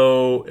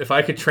 So if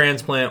I could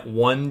transplant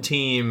one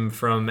team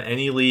from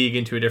any league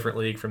into a different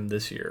league from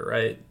this year,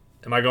 right?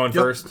 Am I going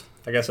first?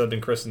 I guess I've been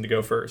christened to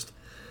go first.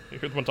 You're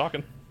the one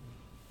talking.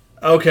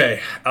 Okay.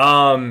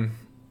 I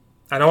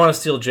don't want to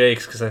steal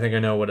Jake's because I think I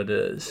know what it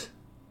is.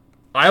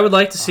 I would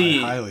like to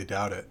see. I highly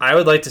doubt it. I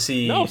would like to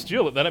see. No,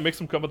 steal it. Then it makes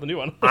them come with a new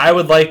one. I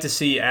would like to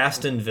see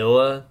Aston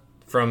Villa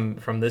from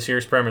this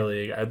year's Premier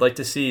League. I'd like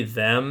to see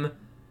them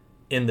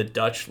in the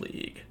Dutch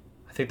league.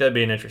 I think that'd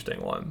be an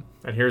interesting one,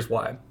 and here's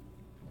why.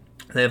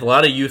 They have a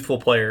lot of youthful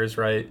players,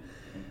 right?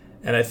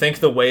 And I think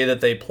the way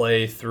that they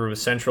play through a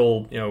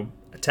central,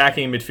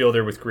 attacking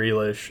midfielder with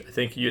Grealish, I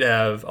think you'd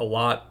have a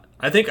lot.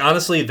 I think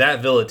honestly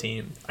that Villa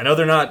team. I know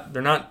they're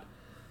not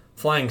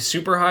flying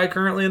super high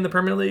currently in the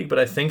Premier League, but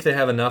I think they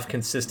have enough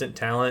consistent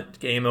talent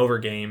game over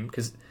game,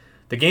 because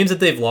The games that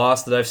they've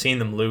lost that I've seen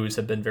them lose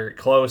have been very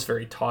close,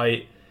 very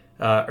tight,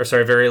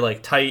 very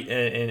like tight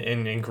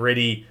and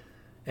gritty.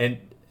 And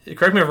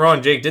correct me if I'm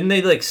wrong, Jake, didn't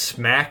they like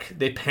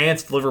they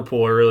pantsed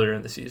Liverpool earlier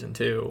in the season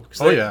too?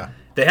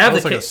 They have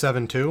like a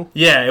 7-2.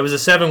 Yeah, it was a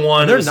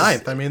 7-1. They're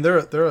ninth. I mean, they're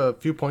a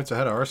few points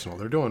ahead of Arsenal.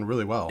 They're doing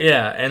really well.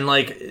 Yeah, and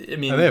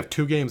and they have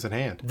 2 games in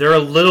hand. They're a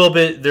little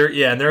bit.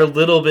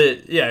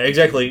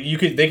 Exactly.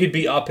 They could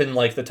be up in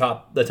like the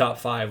top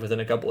 5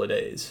 within a couple of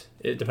days,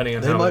 depending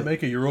on they might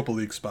make a Europa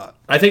League spot.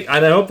 I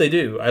hope they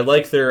do. I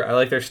like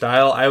their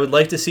style. I would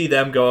like to see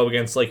them go up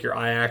against like your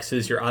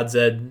Ajaxes, your AZ,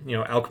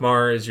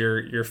 Alkmaars,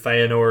 your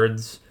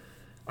Feyenoords.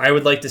 I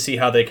would like to see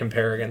how they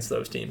compare against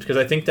those teams because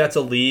I think that's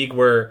a league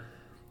where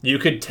you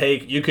could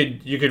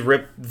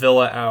rip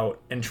Villa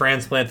out and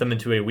transplant them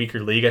into a weaker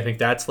league. I think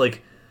that's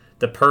like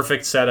the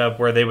perfect setup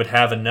where they would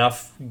have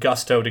enough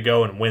gusto to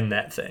go and win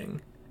that thing.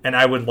 And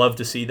I would love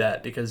to see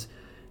that because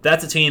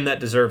that's a team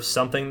that deserves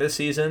something this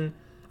season.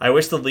 I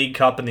wish the League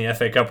Cup and the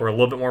FA Cup were a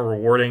little bit more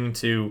rewarding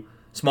to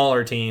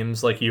smaller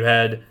teams. Like you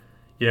had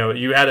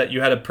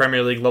a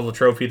Premier League level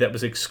trophy that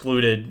was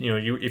excluded.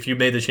 If you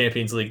made the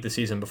Champions League the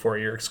season before,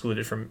 you're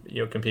excluded from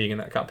competing in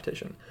that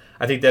competition.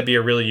 I think that'd be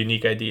a really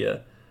unique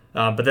idea.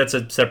 But that's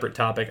a separate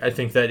topic. I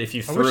think that if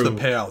you I wish the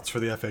payouts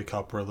for the FA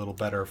Cup were a little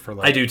better for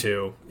I do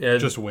too. Yeah,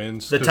 just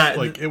wins.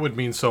 It would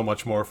mean so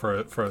much more for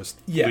a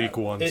League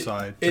One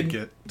side to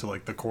get to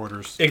like the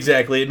quarters.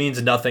 Exactly. It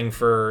means nothing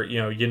for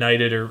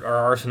United or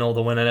Arsenal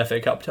to win an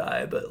FA Cup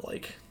tie, but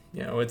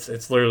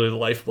it's literally the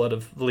lifeblood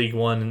of League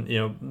One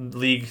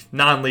and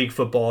non-league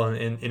football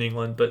in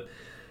England. But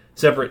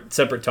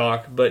separate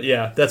talk. But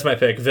yeah, that's my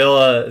pick.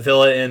 Villa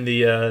in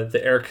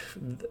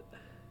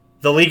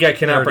the league I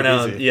cannot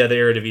pronounce. Yeah, the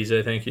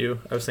Eredivisie. Thank you.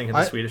 I was thinking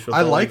the Swedish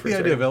football. I like the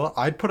idea of Villa.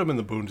 I'd put them in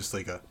the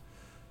Bundesliga.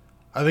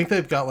 I think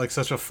they've got like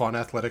such a fun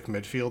athletic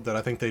midfield that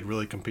I think they'd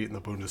really compete in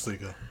the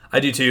Bundesliga.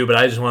 I do too, but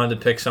I just wanted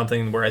to pick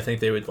something where I think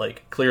they would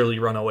like clearly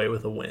run away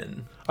with a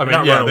win. I mean,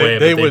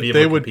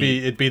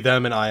 it'd be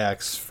them and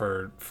Ajax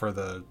for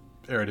the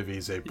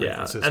Eredivisie pretty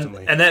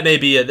consistently. And that may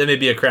be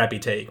a crappy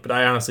take, but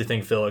I honestly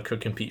think Villa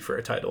could compete for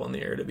a title in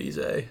the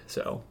Eredivisie.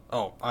 So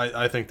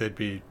I think they'd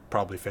be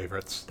probably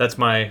favorites. That's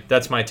my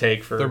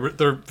take for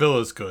their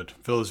Villa's good.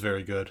 Villa's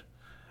very good,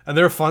 and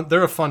they're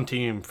a fun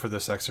team for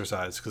this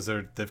exercise because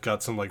they've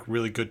got some like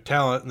really good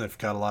talent and they've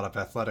got a lot of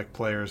athletic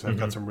players and they've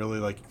got some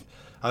really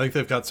I think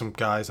they've got some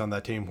guys on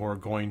that team who are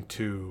going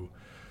to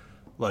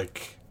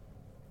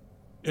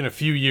in a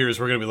few years,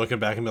 we're gonna be looking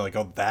back and be like,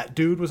 "Oh, that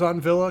dude was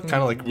on Villa," kind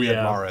of like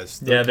Riyad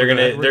Mahrez. They're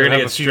gonna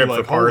get stripped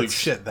for parts. Holy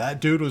shit,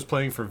 that dude was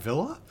playing for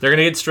Villa. They're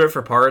gonna get stripped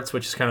for parts,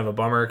 which is kind of a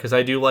bummer because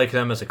I do like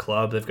them as a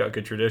club. They've got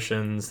good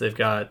traditions. They've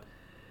got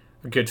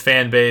a good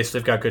fan base.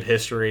 They've got good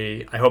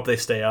history. I hope they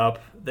stay up.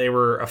 They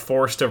were a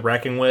force to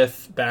reckon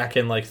with back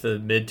in like the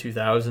mid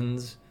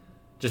 2000s,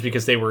 just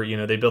because they were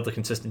they built a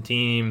consistent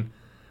team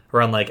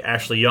around like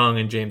Ashley Young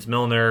and James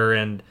Milner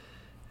and.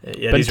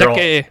 Yeah,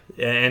 Benteke.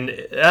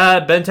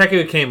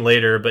 Benteke came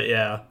later, but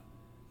yeah.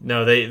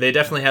 No, they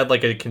definitely had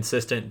like a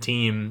consistent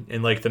team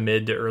in like the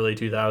mid to early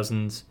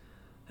 2000s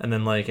and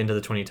then like into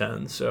the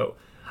 2010s. So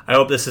I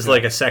hope this is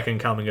like a second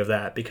coming of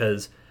that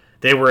because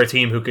they were a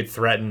team who could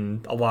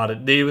threaten a lot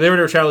of... They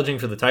were challenging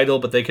for the title,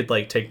 but they could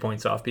like take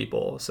points off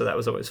people, so that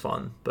was always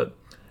fun. But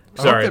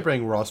I hope they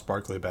bring Ross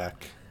Barkley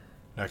back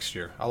next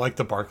year. I like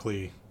the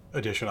Barkley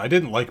edition. I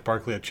didn't like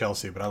Barkley at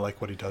Chelsea, but I like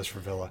what he does for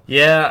Villa.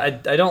 Yeah,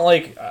 I don't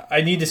like.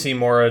 I need to see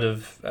more out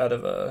of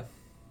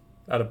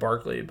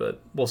Barkley, but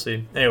we'll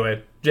see.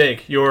 Anyway,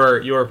 Jake,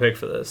 your pick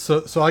for this.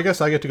 So I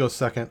guess I get to go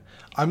second.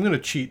 I'm going to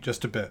cheat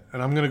just a bit,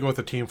 and I'm going to go with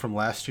the team from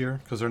last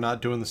year because they're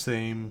not doing the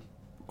same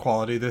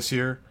quality this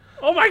year.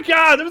 Oh my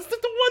God! That was the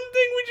one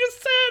thing we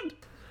just said.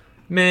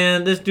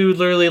 Man, this dude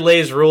literally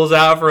lays rules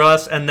out for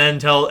us and then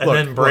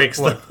breaks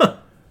them.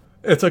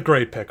 It's a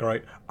great pick, all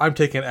right? I'm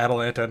taking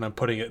Atalanta and I'm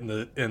putting it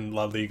in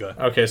La Liga.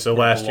 Okay, so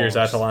last year's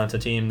Atalanta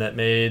team that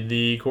made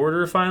the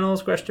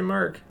quarterfinals, question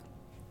mark?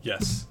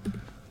 Yes.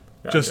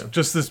 Gotcha.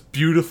 Just this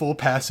beautiful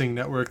passing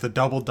network, the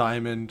double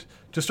diamond,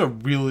 just a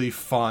really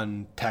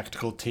fun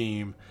tactical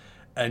team.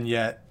 And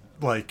yet,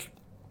 like,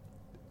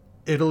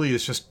 Italy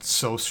is just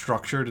so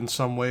structured in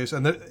some ways.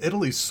 And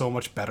Italy's so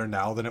much better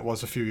now than it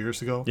was a few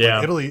years ago. Yeah.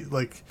 Like, Italy,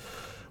 like,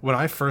 when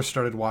I first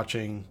started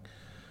watching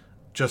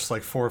just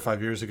like 4 or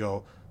 5 years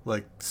ago,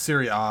 like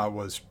Serie A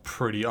was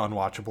pretty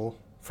unwatchable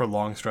for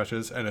long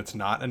stretches, and it's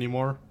not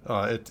anymore.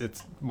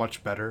 It's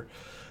much better,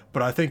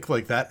 but I think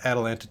like that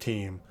Atalanta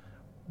team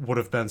would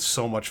have been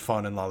so much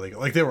fun in La Liga.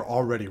 Like they were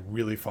already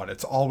really fun.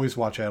 It's always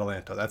watch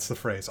Atalanta. That's the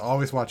phrase.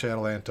 Always watch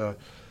Atalanta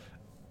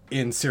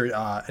in Serie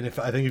A. And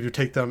I think if you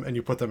take them and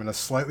you put them in a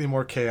slightly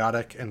more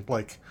chaotic and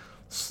like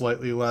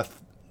slightly less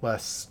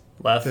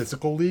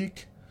physical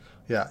league,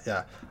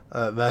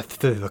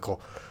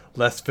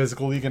 less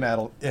physical league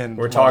in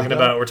we're talking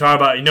about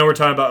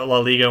La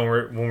Liga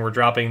when we're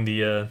dropping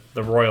the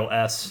royal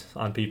S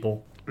on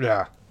people.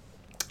 Yeah,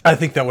 I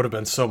think that would have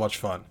been so much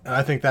fun, and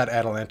I think that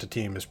Atalanta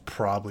team is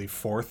probably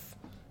 4th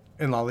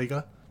in La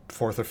Liga,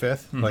 4th or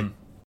 5th. Mm-hmm. Like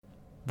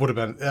would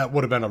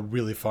have been a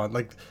really fun.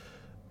 Like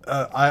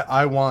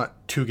I want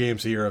 2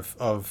 games a year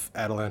of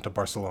Atalanta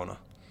Barcelona,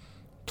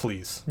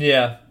 please.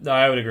 Yeah, no,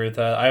 I would agree with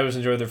that. I always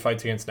enjoyed their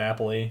fights against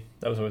Napoli.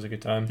 That was always a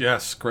good time.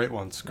 Yes, great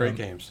ones, great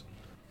games.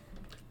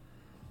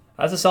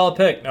 That's a solid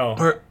pick. No,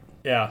 Or-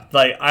 yeah,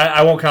 like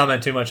I won't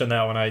comment too much on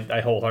that one. I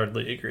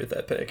wholeheartedly agree with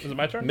that pick. Is it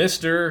my turn?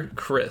 Mr.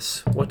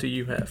 Chris, what do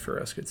you have for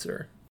us, good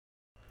sir?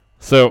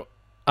 So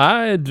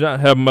I do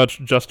not have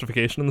much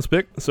justification in this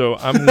pick, so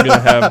I'm going to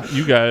have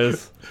you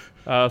guys,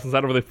 since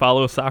I don't really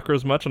follow soccer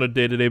as much on a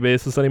day-to-day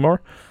basis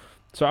anymore,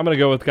 so I'm going to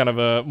go with kind of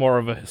a more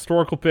of a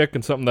historical pick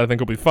and something that I think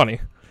will be funny.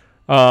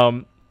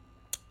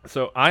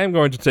 So I am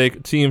going to take a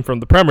team from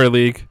the Premier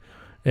League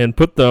and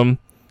put them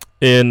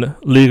in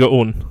Liga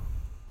 1.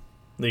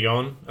 Ligue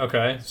 1?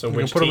 Okay, so You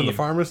which can put them team? in the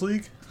Farmers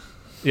League.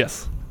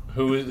 Yes.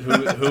 Who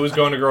is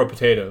going to grow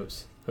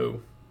potatoes?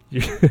 Who?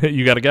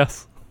 You got to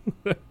guess.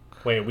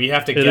 Wait, we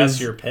have to It guess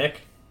is- your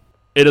pick?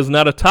 It is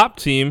not a top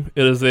team.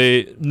 It is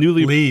a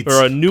newly Leeds.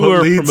 or a newer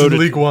Put Leeds promoted in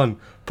League One.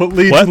 Put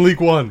Leeds What? in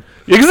League One.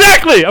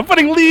 Exactly. I'm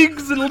putting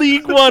leagues in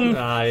League 1.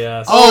 Ah,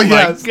 yes. Oh, My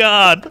yes.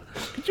 God,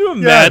 could you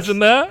imagine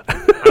that?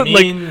 I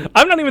mean,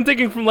 I'm not even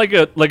thinking from like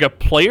a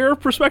player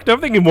perspective.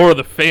 I'm thinking more of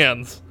the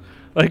fans.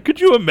 Like, could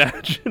you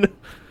imagine?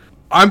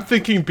 I'm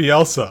thinking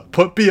Bielsa.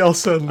 Put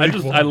Bielsa in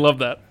League One. I love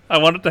that. I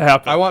want it to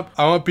happen. I want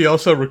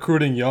Bielsa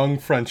recruiting young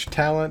French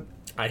talent.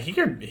 he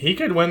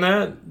could win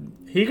that.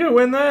 He could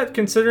win that,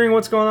 considering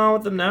what's going on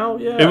with them now.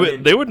 Yeah,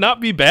 They would not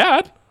be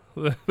bad.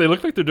 They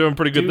look like they're doing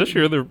pretty good Do- this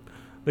year.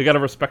 They got a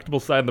respectable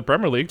side in the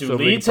Premier League. do so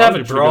they Leeds could have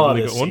a probably do pretty good draw in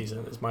this Liga 1.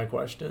 season? Is my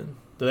question.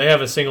 Do they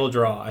have a single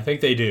draw? I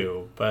think they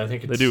do, but I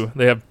think it's, They do.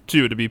 They have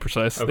 2 to be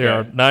precise. Okay. They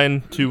are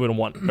 9, 2, and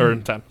 1 or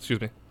 10. Excuse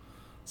me.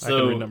 I can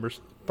read So numbers.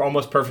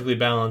 almost perfectly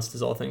balanced,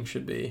 as all things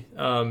should be.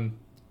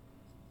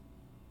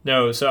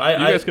 No, so You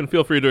guys can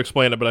feel free to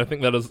explain it, but I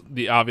think that is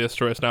the obvious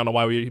choice now. On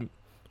why we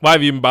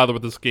even bother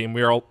with this game.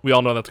 We all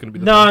know that's going to be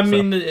the No, I thing,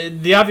 so.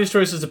 mean the obvious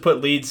choice is to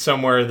put Leeds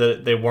somewhere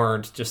that they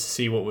weren't, just to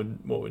see what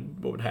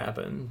would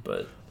happen.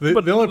 But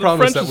But The only the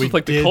problem is French that we is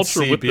like the did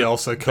culture see with the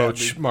Bielsa bad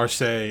coach league.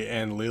 Marseille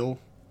and Lille,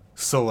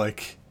 so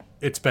like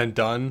it's been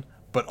done.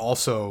 But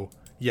also,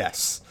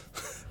 yes,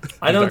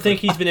 I don't think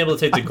he's been able to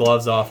take the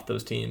gloves off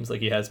those teams like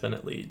he has been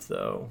at Leeds,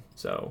 though.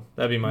 So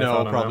that'd be my no,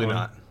 thought on probably that one.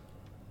 not.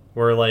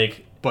 We're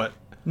like, But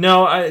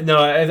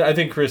I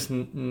think Chris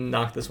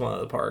knocked this one out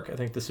of the park. I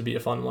think this would be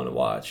a fun one to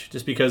watch,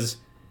 just because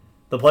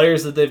the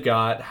players that they've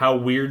got, how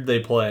weird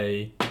they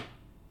play,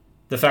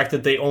 the fact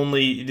that they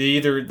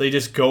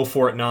just go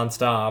for it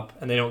nonstop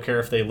and they don't care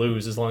if they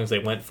lose as long as they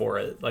went for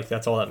it. Like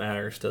that's all that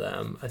matters to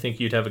them. I think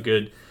you'd have a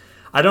good.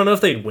 I don't know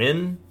if they'd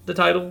win the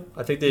title.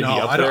 I think they'd no,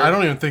 be up I there.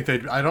 don't even think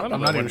they'd. I'm know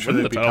not even if sure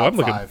they'd they'd be win the top title. I'm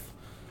looking- 5.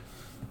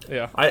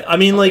 Yeah. I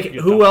mean, like, think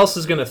you'd who top. else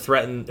is going to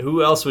threaten?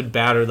 Who else would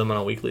batter them on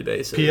a weekly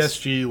basis?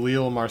 PSG,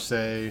 Lille,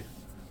 Marseille,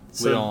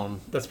 So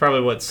Lyon. that's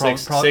probably what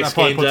six that six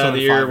probably games puts out them of the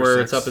in year 5 or where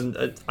it's 6. up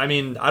in. I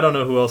mean, I don't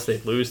know who else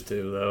they'd lose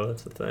to though.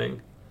 That's the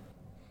thing.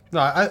 No,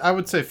 I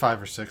would say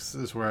 5 or 6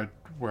 is where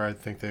I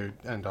think they would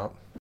end up.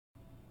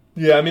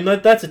 Yeah, I mean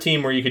that's a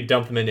team where you could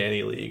dump them into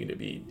any league and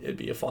it'd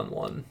be a fun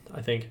one.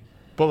 I think.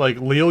 But like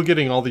Lille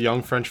getting all the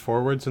young French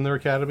forwards in their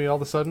academy all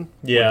of a sudden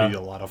Yeah. would be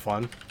a lot of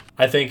fun.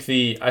 I think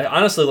I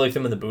honestly like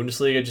them in the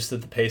Bundesliga just at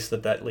the pace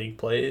that league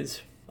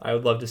plays. I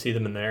would love to see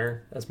them in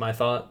there. That's my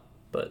thought,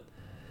 but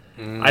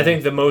I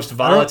think the most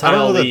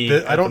volatile league.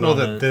 I don't know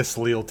that moment- this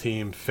Lille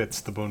team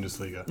fits the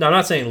Bundesliga. No, I'm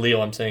not saying Lille.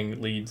 I'm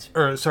saying Leeds.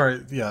 Or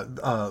sorry, yeah,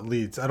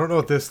 Leeds. I don't know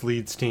if this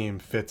Leeds team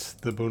fits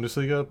the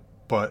Bundesliga,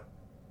 but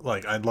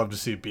like I'd love to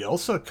see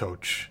Bielsa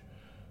coach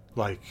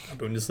like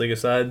Bundesliga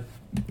side.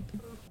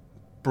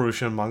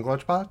 Borussia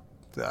Mönchengladbach.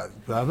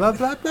 Blah, blah,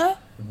 blah, blah.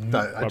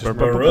 I just remembered that, I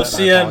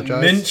Borussia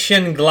apologize.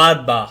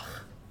 Mönchengladbach.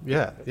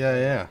 Yeah.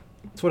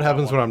 That's what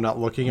happens when I'm not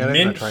looking at it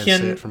and I try and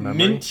say it from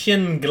memory.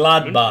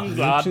 Mönchengladbach.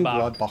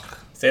 Mönchengladbach.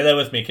 Say that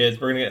with me,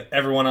 kids. We're gonna get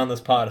everyone on this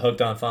pod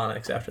hooked on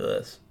phonics after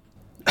this.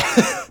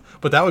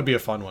 But that would be a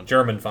fun one.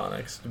 German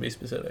phonics, to be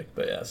specific.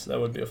 But yes, that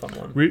would be a fun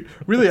one.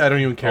 Really, I don't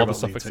even care All the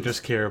about Leeds. I suffixes.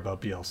 just care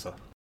about Bielsa.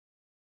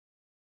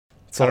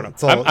 I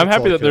don't know. I'm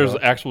happy that there's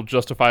actual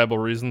justifiable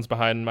reasons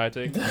behind my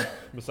take,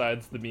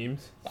 besides the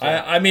memes. So,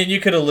 I mean,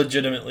 you could have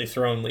legitimately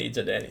thrown Leeds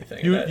at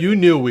anything. You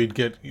knew we'd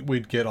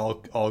get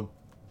all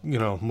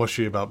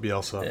mushy about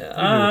Bielsa. Yeah, You knew what you were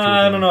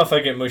I don't doing. know if I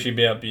get mushy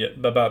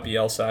about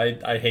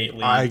Bielsa. I hate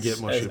Leeds. I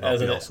get mushy about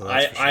an- Bielsa, that's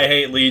for sure. I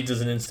hate Leeds as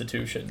an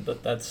institution,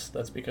 but that's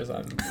because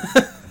I'm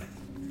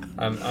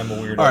I'm a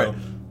weirdo. All right.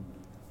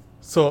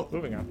 So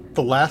moving on.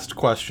 the last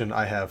question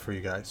I have for you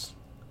guys: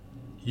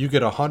 you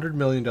get $100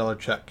 million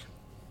check.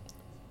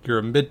 You're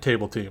a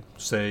mid-table team,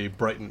 say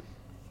Brighton.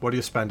 What do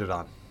you spend it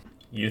on?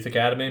 Youth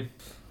Academy.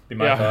 Be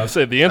my Yeah, I thought.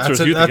 say the answer is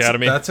Youth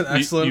Academy. That's an You-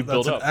 excellent. you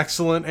build that's up. an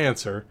excellent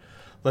answer.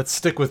 Let's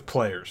stick with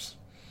players,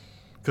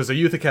 because the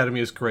youth academy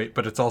is great,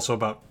 but it's also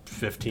about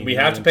 15. We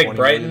have to million, pick 20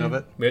 Brighton. million of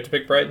it. We have to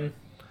pick Brighton.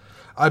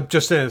 I'm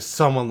just saying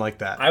someone like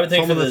that. I would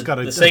think someone for that's got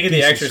the sake of the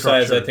decent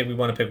exercise, structure. I think we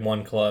want to pick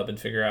one club and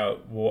figure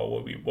out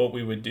what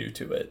we would do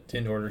to it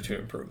in order to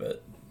improve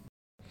it.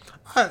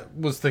 I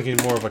was thinking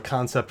more of a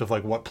concept of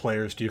like what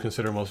players do you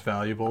consider most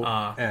valuable,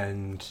 Ah.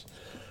 and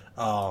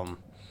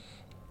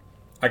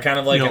I kind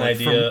of like You know, an like,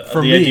 idea.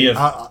 For the me, idea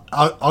of,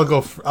 I'll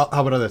go. How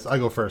about this? I'll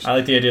go first. I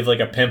like the idea of like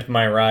a pimp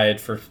my ride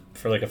for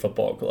like a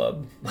football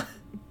club.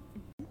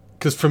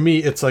 Because for me,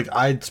 it's like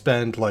I'd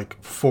spend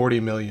like 40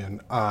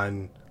 million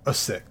on a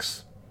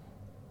 6.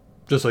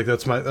 Just like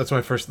that's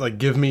my first. Like,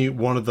 give me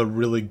one of the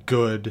really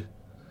good.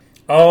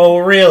 Oh,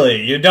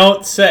 really? You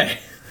don't say.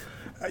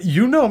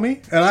 You know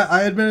me, and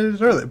I admitted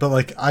it earlier, but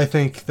like I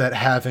think that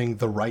having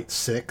the right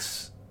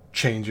 6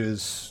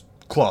 changes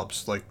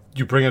clubs. Like,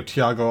 you bring up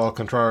Thiago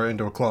Alcantara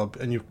into a club,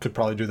 and you could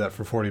probably do that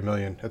for 40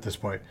 million at this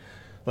point.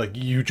 Like,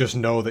 you just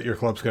know that your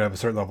club's gonna have a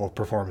certain level of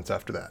performance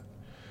after that.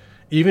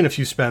 Even if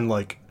you spend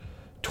like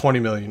 20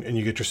 million and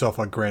you get yourself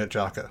like Granit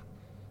Xhaka,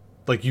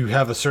 like, you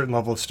have a certain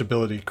level of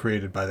stability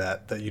created by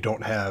that you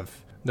don't have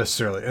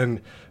necessarily.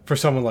 And for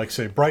someone like,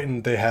 say,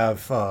 Brighton, they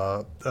have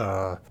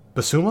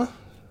Basuma.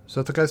 Is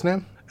that the guy's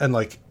name? And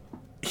like,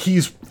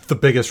 he's the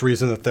biggest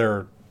reason that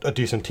they're a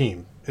decent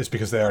team is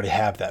because they already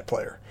have that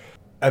player.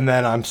 And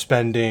then I'm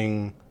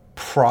spending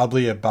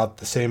probably about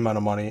the same amount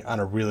of money on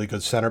a really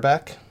good center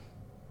back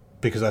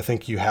because I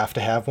think you have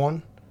to have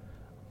one.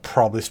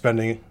 Probably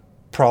spending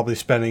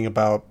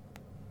about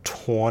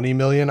 20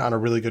 million on a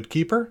really good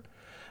keeper.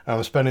 And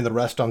I'm spending the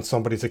rest on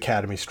somebody's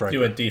academy striker.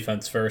 Do a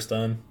defense first,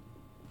 then.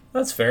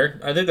 That's fair.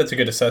 I think that's a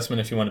good assessment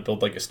if you want to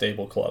build like a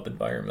stable club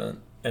environment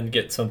and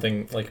get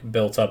something like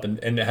built up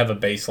and have a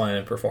baseline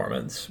of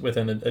performance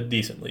within a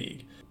decent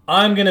league.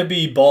 I'm gonna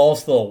be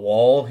balls to the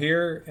wall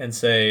here and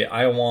say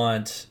I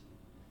want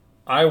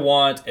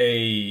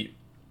a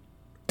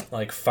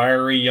like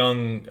fiery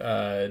young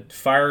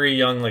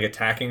like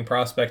attacking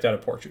prospect out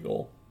of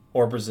Portugal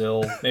or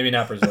Brazil. Maybe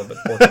not Brazil, but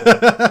Portugal.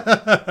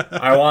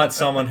 I want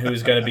someone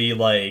who's gonna be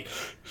like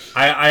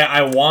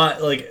I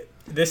want like.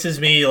 This is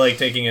me like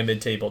taking a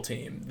mid-table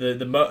team.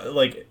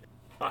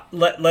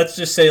 Let's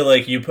just say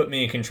like you put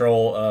me in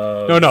control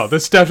of. No,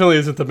 this definitely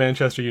isn't the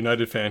Manchester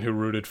United fan who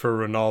rooted for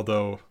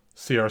Ronaldo,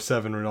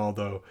 CR7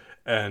 Ronaldo,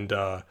 and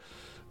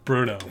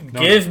Bruno.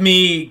 Give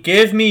me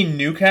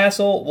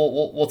Newcastle.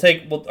 All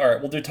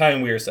right. We'll do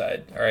Time Weir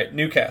side. All right,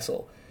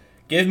 Newcastle.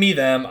 Give me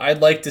them. I'd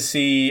like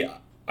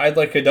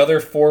another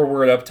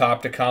forward up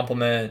top to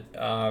complement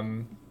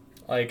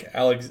like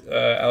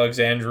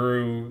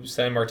Alexandru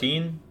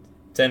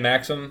Saint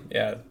Maxim,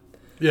 yeah.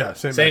 Yeah,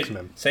 Saint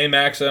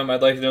Maxim.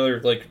 I'd like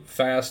another like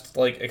fast,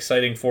 like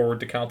exciting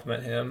forward to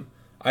complement him.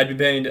 I'd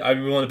be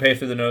willing to pay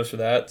through the nose for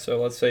that. So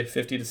let's say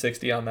 50 to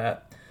 60 on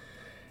that.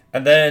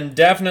 And then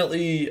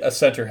definitely a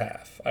center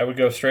half. I would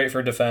go straight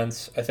for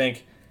defense. I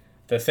think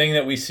the thing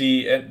that we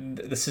see, and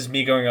this is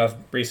me going off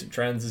recent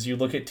trends, is you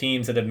look at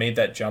teams that have made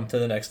that jump to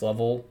the next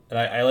level. And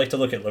I like to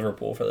look at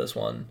Liverpool for this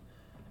one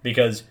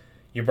because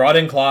you brought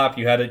in Klopp.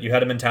 You had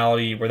a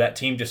mentality where that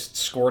team just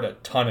scored a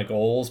ton of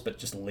goals, but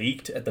just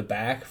leaked at the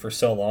back for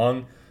so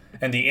long.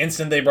 And the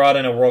instant they brought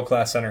in a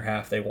world-class center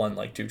half, they won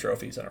like 2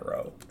 trophies in a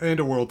row. And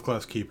a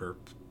world-class keeper.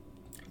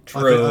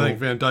 True. I think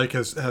Van Dijk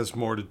has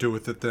more to do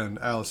with it than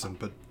Alisson,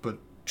 but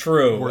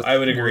true. I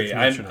would agree.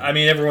 I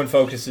mean, everyone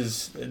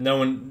focuses. No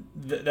one.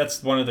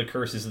 That's one of the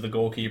curses of the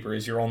goalkeeper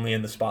is you're only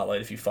in the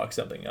spotlight if you fuck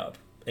something up.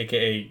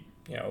 AKA,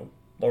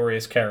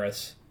 Loris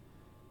Karius,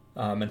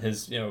 and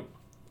his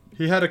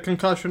He had a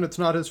concussion. It's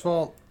not his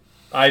fault.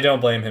 I don't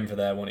blame him for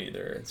that one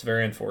either. It's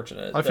very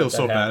unfortunate. I feel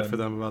so bad for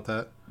them about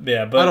that.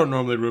 Yeah, but I don't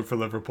normally root for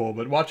Liverpool,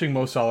 but watching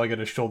Mo Salah get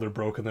his shoulder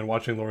broken, then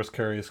watching Loris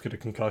Karius get a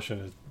concussion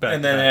is bad.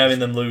 And then having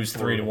them lose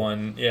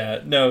 3-1.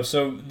 Yeah, no.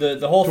 So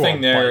the whole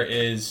thing there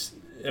is,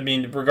 I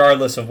mean,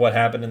 regardless of what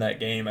happened in that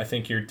game, I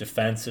think your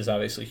defense is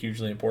obviously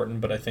hugely important.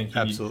 But I think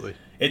absolutely,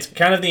 it's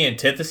kind of the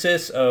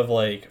antithesis of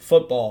like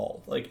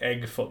football, like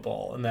egg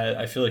football, and that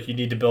I feel like you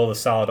need to build a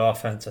solid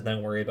offense and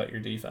then worry about your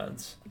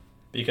defense.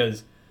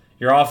 Because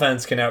your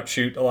offense can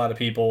outshoot a lot of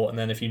people, and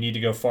then if you need to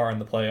go far in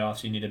the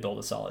playoffs, you need to build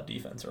a solid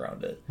defense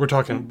around it. We're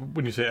talking,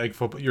 when you say egg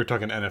football, you're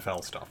talking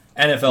NFL stuff.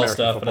 NFL American stuff,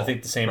 football. But I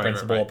think the same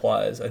principle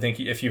applies. I think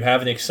if you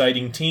have an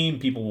exciting team,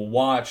 people will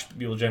watch,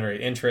 people will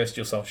generate interest,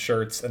 you'll sell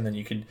shirts, and then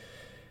you could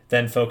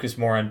then focus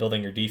more on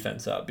building your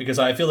defense up. Because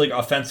I feel like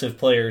offensive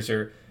players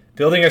are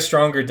building a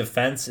stronger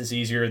defense is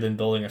easier than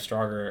building a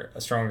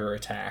stronger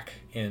attack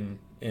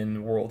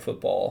in world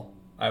football,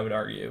 I would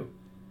argue.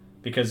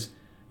 Because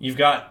you've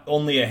got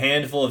only a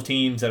handful of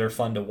teams that are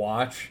fun to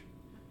watch,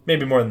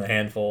 maybe more than a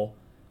handful,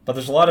 but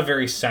there's a lot of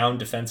very sound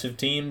defensive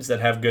teams that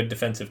have good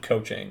defensive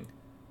coaching.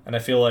 And I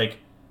feel like,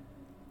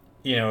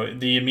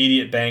 the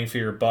immediate bang for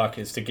your buck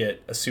is to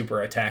get a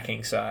super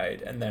attacking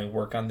side and then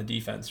work on the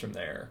defense from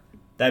there.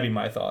 That'd be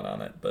my thought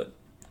on it, but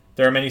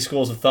there are many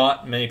schools of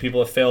thought. Many people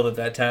have failed at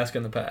that task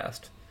in the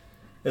past.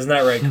 Isn't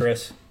that right,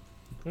 Chris?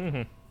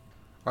 Mm-hmm.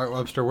 All right,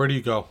 Webster, where do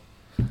you go?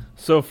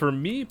 So for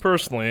me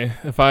personally,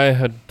 if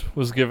I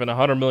was given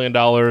 $100 million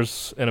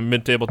in a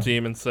mid-table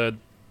team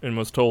and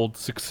was told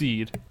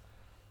succeed,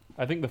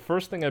 I think the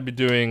first thing I'd be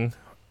doing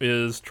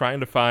is trying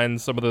to find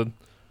some of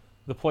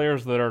the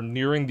players that are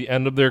nearing the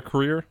end of their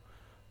career,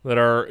 that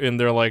are in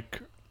their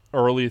like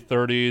early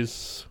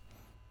 30s,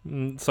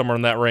 somewhere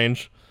in that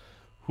range,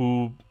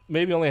 who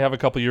maybe only have a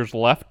couple years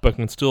left but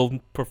can still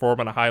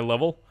perform at a high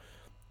level,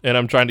 and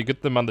I'm trying to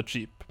get them on the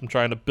cheap. I'm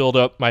trying to build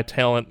up my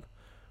talent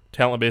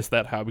base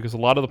that high, because a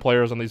lot of the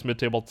players on these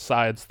mid-table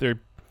sides,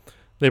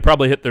 they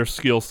probably hit their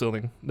skill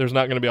ceiling. There's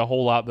not going to be a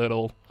whole lot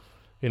that'll,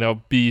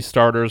 be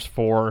starters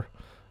for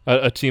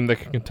a team that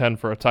can contend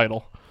for a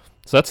title.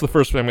 So that's the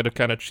first way I'm going to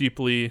kind of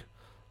cheaply,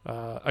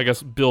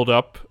 build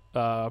up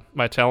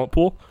my talent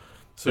pool.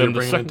 So you're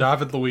bringing in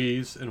David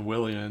Luiz and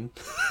Willian.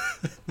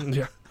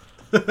 Yeah.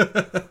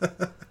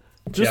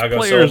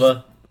 Thiago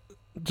Silva.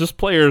 Just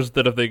players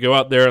that if they go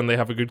out there and they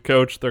have a good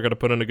coach, they're going to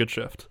put in a good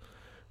shift.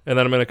 And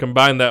then I'm going to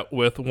combine that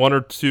with one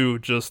or two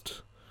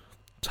just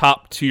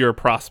top-tier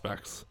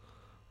prospects.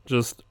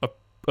 Just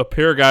a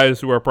pair of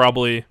guys who are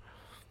probably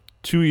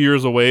 2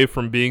 years away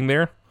from being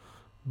there.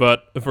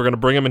 But if we're going to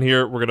bring them in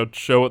here, we're going to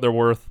show what they're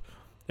worth.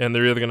 And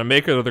they're either going to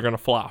make it or they're going to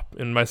flop.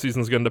 And my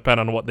season's going to depend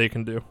on what they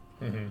can do.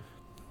 Mm-hmm.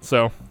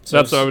 So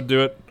that's how I would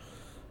do it.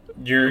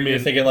 You're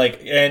thinking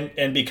like,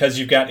 and because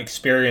you've got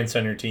experience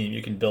on your team,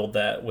 you can build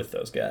that with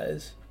those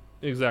guys.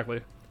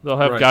 Exactly. They'll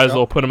have guys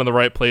that'll put them in the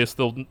right place.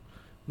 They'll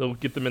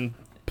get them in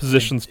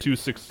positions to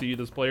succeed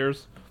as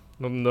players.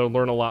 And they'll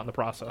learn a lot in the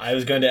process. I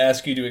was going to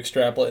ask you to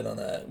extrapolate on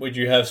that. Would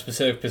you have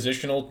specific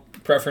positional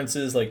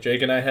preferences like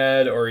Jake and I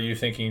had, or are you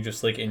thinking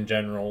just like in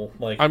general,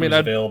 like who's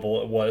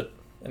available at what,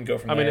 and go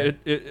from there? I mean,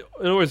 it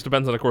always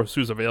depends on, of course,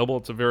 who's available.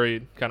 It's a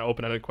very kind of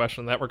open-ended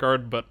question in that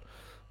regard. But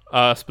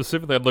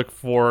specifically, I'd look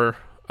for,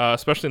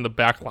 especially in the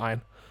back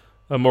line,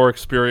 a more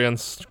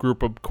experienced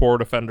group of core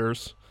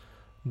defenders.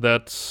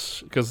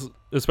 Because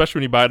especially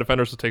when you buy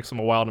defenders, it takes them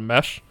a while to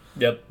mesh.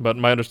 Yep. But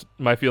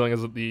my feeling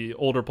is that the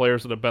older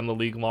players that have been in the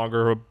league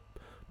longer, who have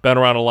been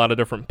around a lot of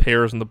different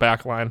pairs in the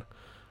back line,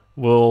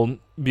 will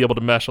be able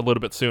to mesh a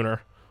little bit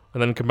sooner.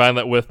 And then combine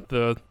that with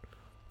the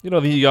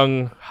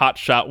young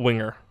hotshot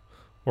winger,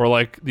 or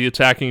like the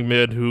attacking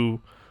mid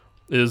who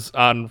is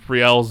on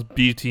Real's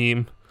B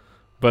team,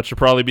 but should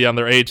probably be on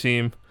their A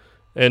team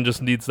and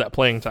just needs that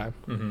playing time.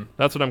 Mm-hmm.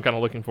 That's what I'm kind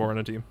of looking for in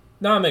a team.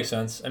 No, it makes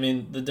sense. I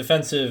mean, the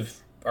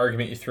defensive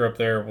argument you threw up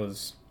there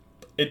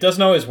it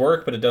doesn't always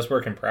work, but it does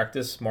work in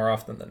practice more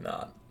often than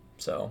not.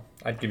 So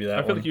I'd give you that.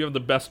 I feel like you have the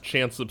best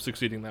chance of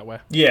succeeding that way.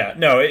 Yeah,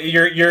 no,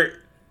 you're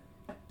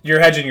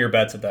hedging your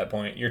bets at that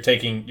point. You're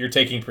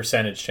taking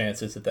percentage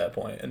chances at that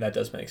point, and that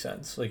does make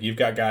sense. Like you've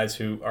got guys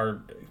who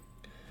are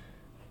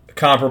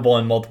comparable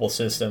in multiple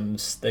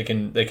systems. They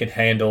can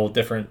handle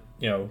different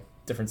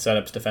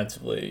setups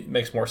defensively. It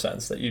makes more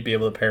sense that you'd be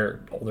able to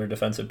pair older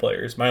defensive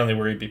players. My only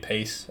worry would be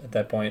pace at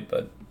that point,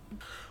 but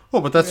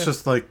that's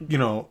just like,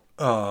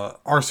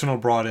 Arsenal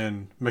brought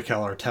in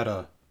Mikel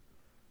Arteta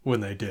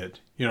when they did.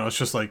 It's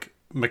just like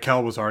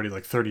Mikel was already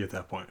like 30 at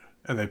that point,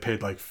 and they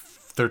paid like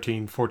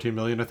 13-14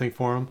 million, I think,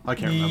 for him. I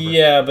can't remember.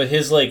 Yeah, but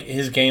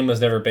his game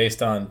was never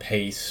based on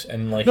pace,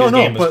 and like his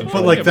game was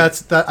but like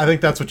that. I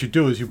think that's what you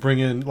do is you bring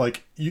in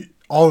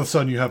all of a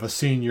sudden you have a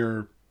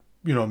senior,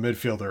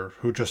 midfielder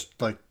who just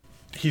like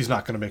he's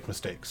not going to make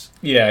mistakes.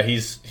 Yeah,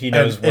 he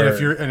knows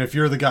where. And if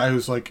you're the guy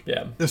who's like,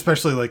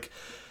 especially like,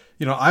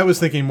 I was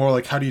thinking more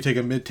like, how do you take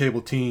a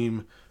mid-table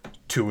team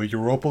to a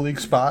Europa League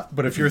spot?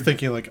 But if you're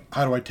thinking like,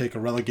 how do I take a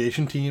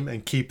relegation team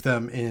and keep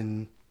them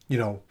in,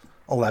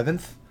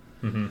 11th?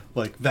 Mm-hmm.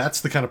 Like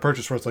that's the kind of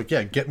purchase where it's like,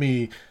 yeah, get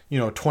me,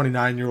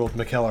 29-year-old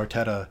Mikel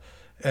Arteta,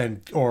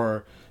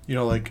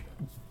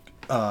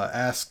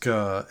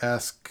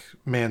 ask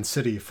Man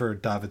City for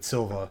David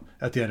Silva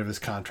at the end of his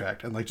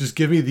contract, and like just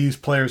give me these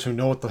players who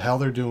know what the hell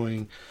they're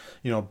doing.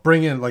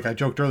 Bring in, like I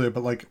joked earlier,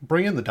 but like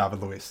bring in the David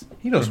Luiz.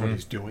 He knows what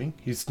he's doing.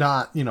 He's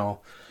not,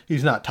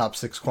 he's not top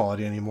 6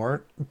 quality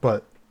anymore,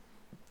 but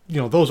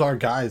those are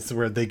guys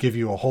where they give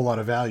you a whole lot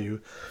of value.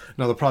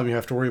 Now the problem you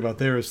have to worry about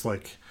there is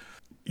like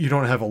you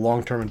don't have a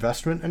long-term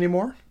investment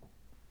anymore.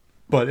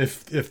 But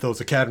if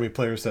those academy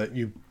players that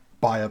you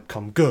buy up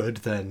come good,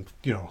 then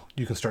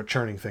you can start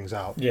churning things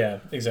out. Yeah,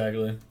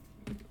 exactly.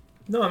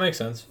 No, that makes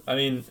sense. I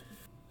mean,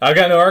 I've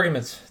got no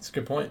arguments. It's a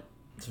good point.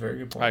 It's a very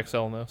good point. I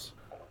excel in this.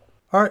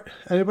 All right.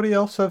 Anybody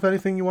else have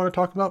anything you want to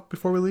talk about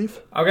before we leave?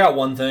 I've got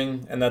one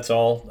thing, and that's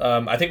all.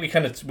 I think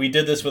we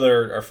did this with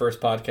our first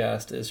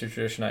podcast. It's a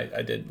tradition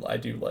I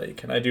do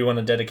like, and I do want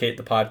to dedicate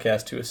the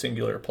podcast to a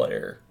singular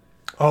player.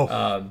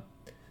 Oh.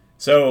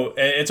 So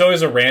it's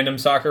always a random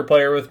soccer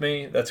player with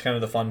me. That's kind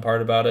of the fun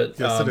part about it.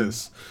 Yes, it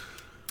is.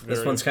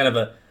 This one's kind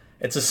of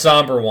it's a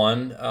somber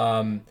one.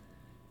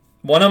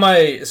 When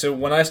I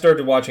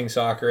started watching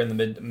soccer in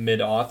the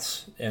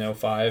mid-aughts in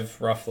 2005,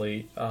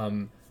 roughly,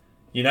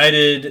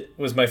 United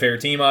was my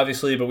favorite team,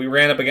 obviously, but we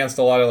ran up against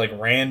a lot of like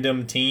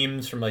random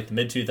teams from like the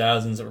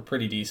mid-2000s that were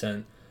pretty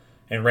decent,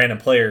 and random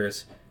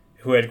players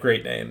who had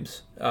great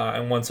names.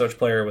 And one such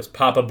player was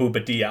Papa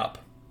Bouba Diop.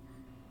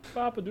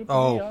 Papa Bouba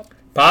Diop.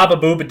 Papa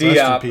Bouba Diop.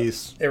 Rest in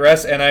peace.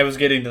 And I was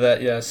getting to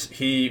that, yes.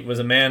 He was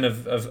a man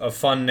of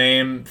fun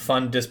name,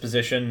 fun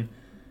disposition,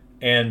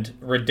 and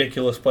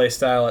ridiculous play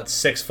style at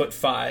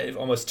 6'5",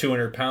 almost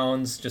 200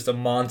 pounds, just a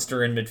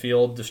monster in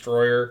midfield,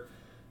 destroyer.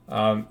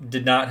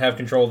 Did not have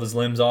control of his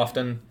limbs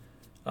often.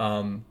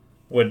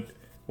 Would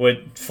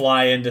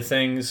fly into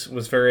things.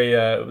 Was very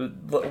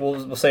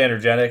we'll say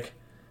energetic.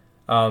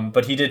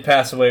 But he did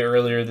pass away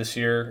earlier this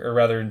year, or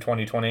rather in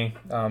 2020.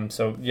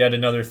 So yet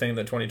another thing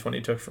that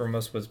 2020 took from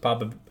us was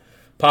Papa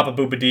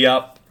Bouba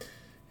Diop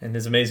and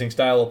his amazing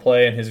style of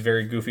play and his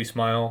very goofy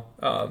smile.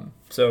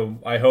 So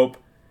I hope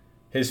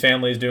his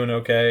family is doing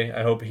okay.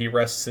 I hope he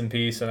rests in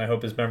peace, and I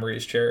hope his memory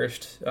is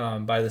cherished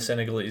by the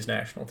Senegalese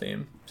national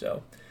team.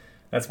 So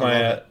that's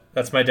my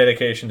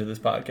dedication to this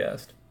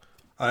podcast.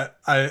 I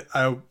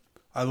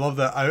love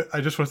that.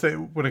 I just want to say,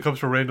 when it comes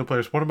to random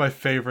players, one of my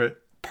favorite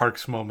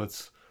Parks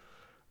moments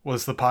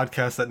was the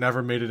podcast that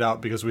never made it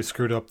out because we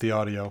screwed up the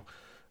audio.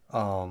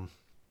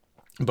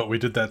 But we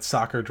did that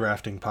soccer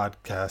drafting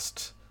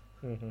podcast,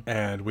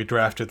 and we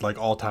drafted like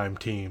all-time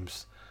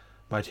teams.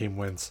 My team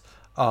wins.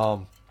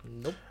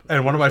 Nope.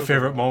 And one of my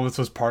favorite moments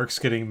was Parks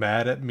getting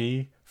mad at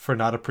me for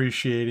not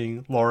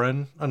appreciating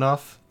Lauren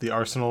enough, the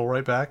Arsenal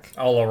right back.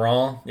 Oh,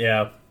 Laurent,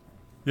 yeah.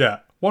 Yeah,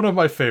 one of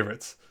my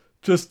favorites.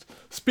 Just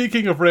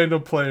speaking of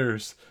random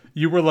players,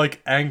 you were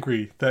like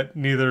angry that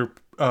neither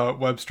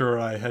Webster or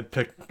I had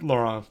picked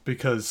Laurent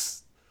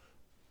because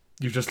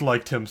you just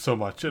liked him so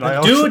much.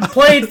 And Dude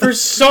played for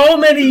so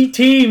many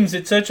teams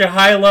at such a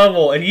high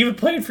level, and he even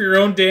played for your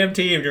own damn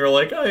team. You were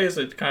like, oh, he's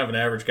kind of an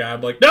average guy. I'm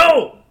like,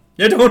 no!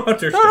 You don't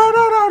understand.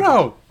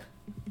 No.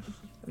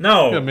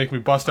 No. You're gonna make me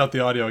bust out the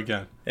audio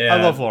again. Yeah,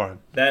 I love Lauren.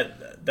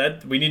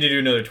 That we need to do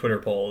another Twitter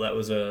poll. That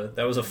was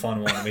a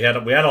fun one. We had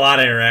a lot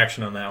of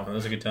interaction on that one. It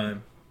was a good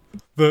time.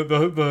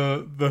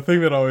 The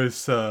thing that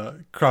always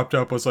cropped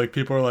up was like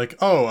people were like,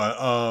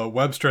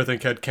 Webster I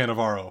think had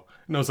Cannavaro,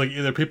 and I was like,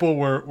 either people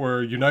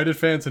were United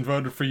fans and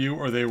voted for you,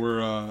 or they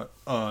were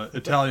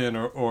Italian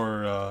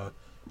or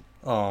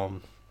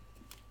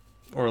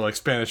like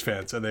Spanish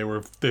fans, and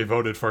they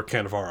voted for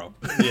Cannavaro.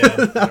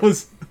 Yeah, that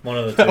was one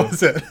of the two. That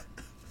was it.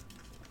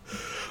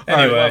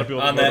 Anyway,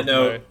 on that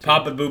note,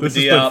 Papa Bouba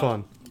Diop,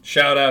 fun.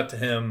 Shout out to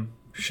him.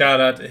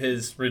 Shout out to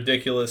his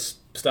ridiculous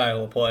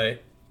style of play.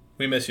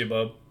 We miss you,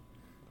 bub.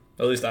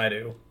 At least I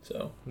do.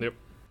 So. Yep.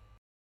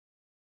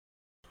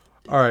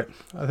 All right,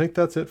 I think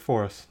that's it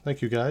for us.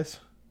 Thank you, guys.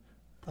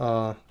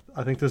 I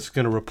think this is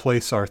going to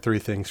replace our 3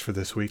 things for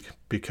this week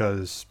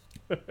because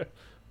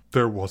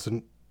there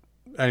wasn't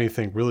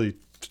anything really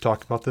to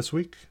talk about this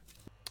week.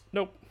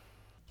 Nope.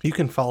 You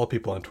can follow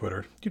people on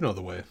Twitter. You know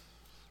the way.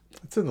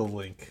 It's in the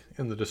link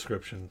in the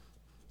description.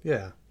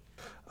 Yeah.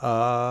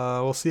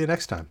 We'll see you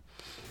next time.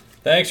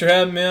 Thanks for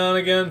having me on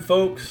again,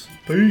 folks.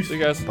 Peace. See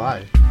you guys.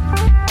 Bye.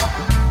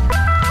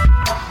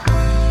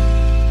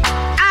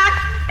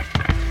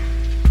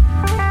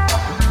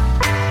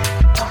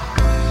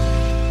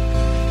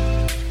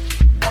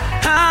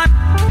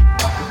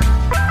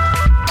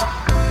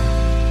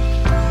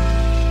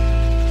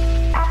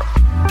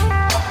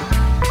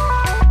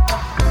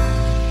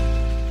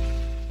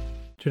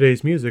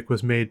 Today's music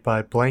was made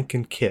by Blank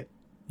and Kit.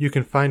 You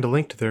can find a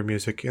link to their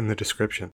music in the description.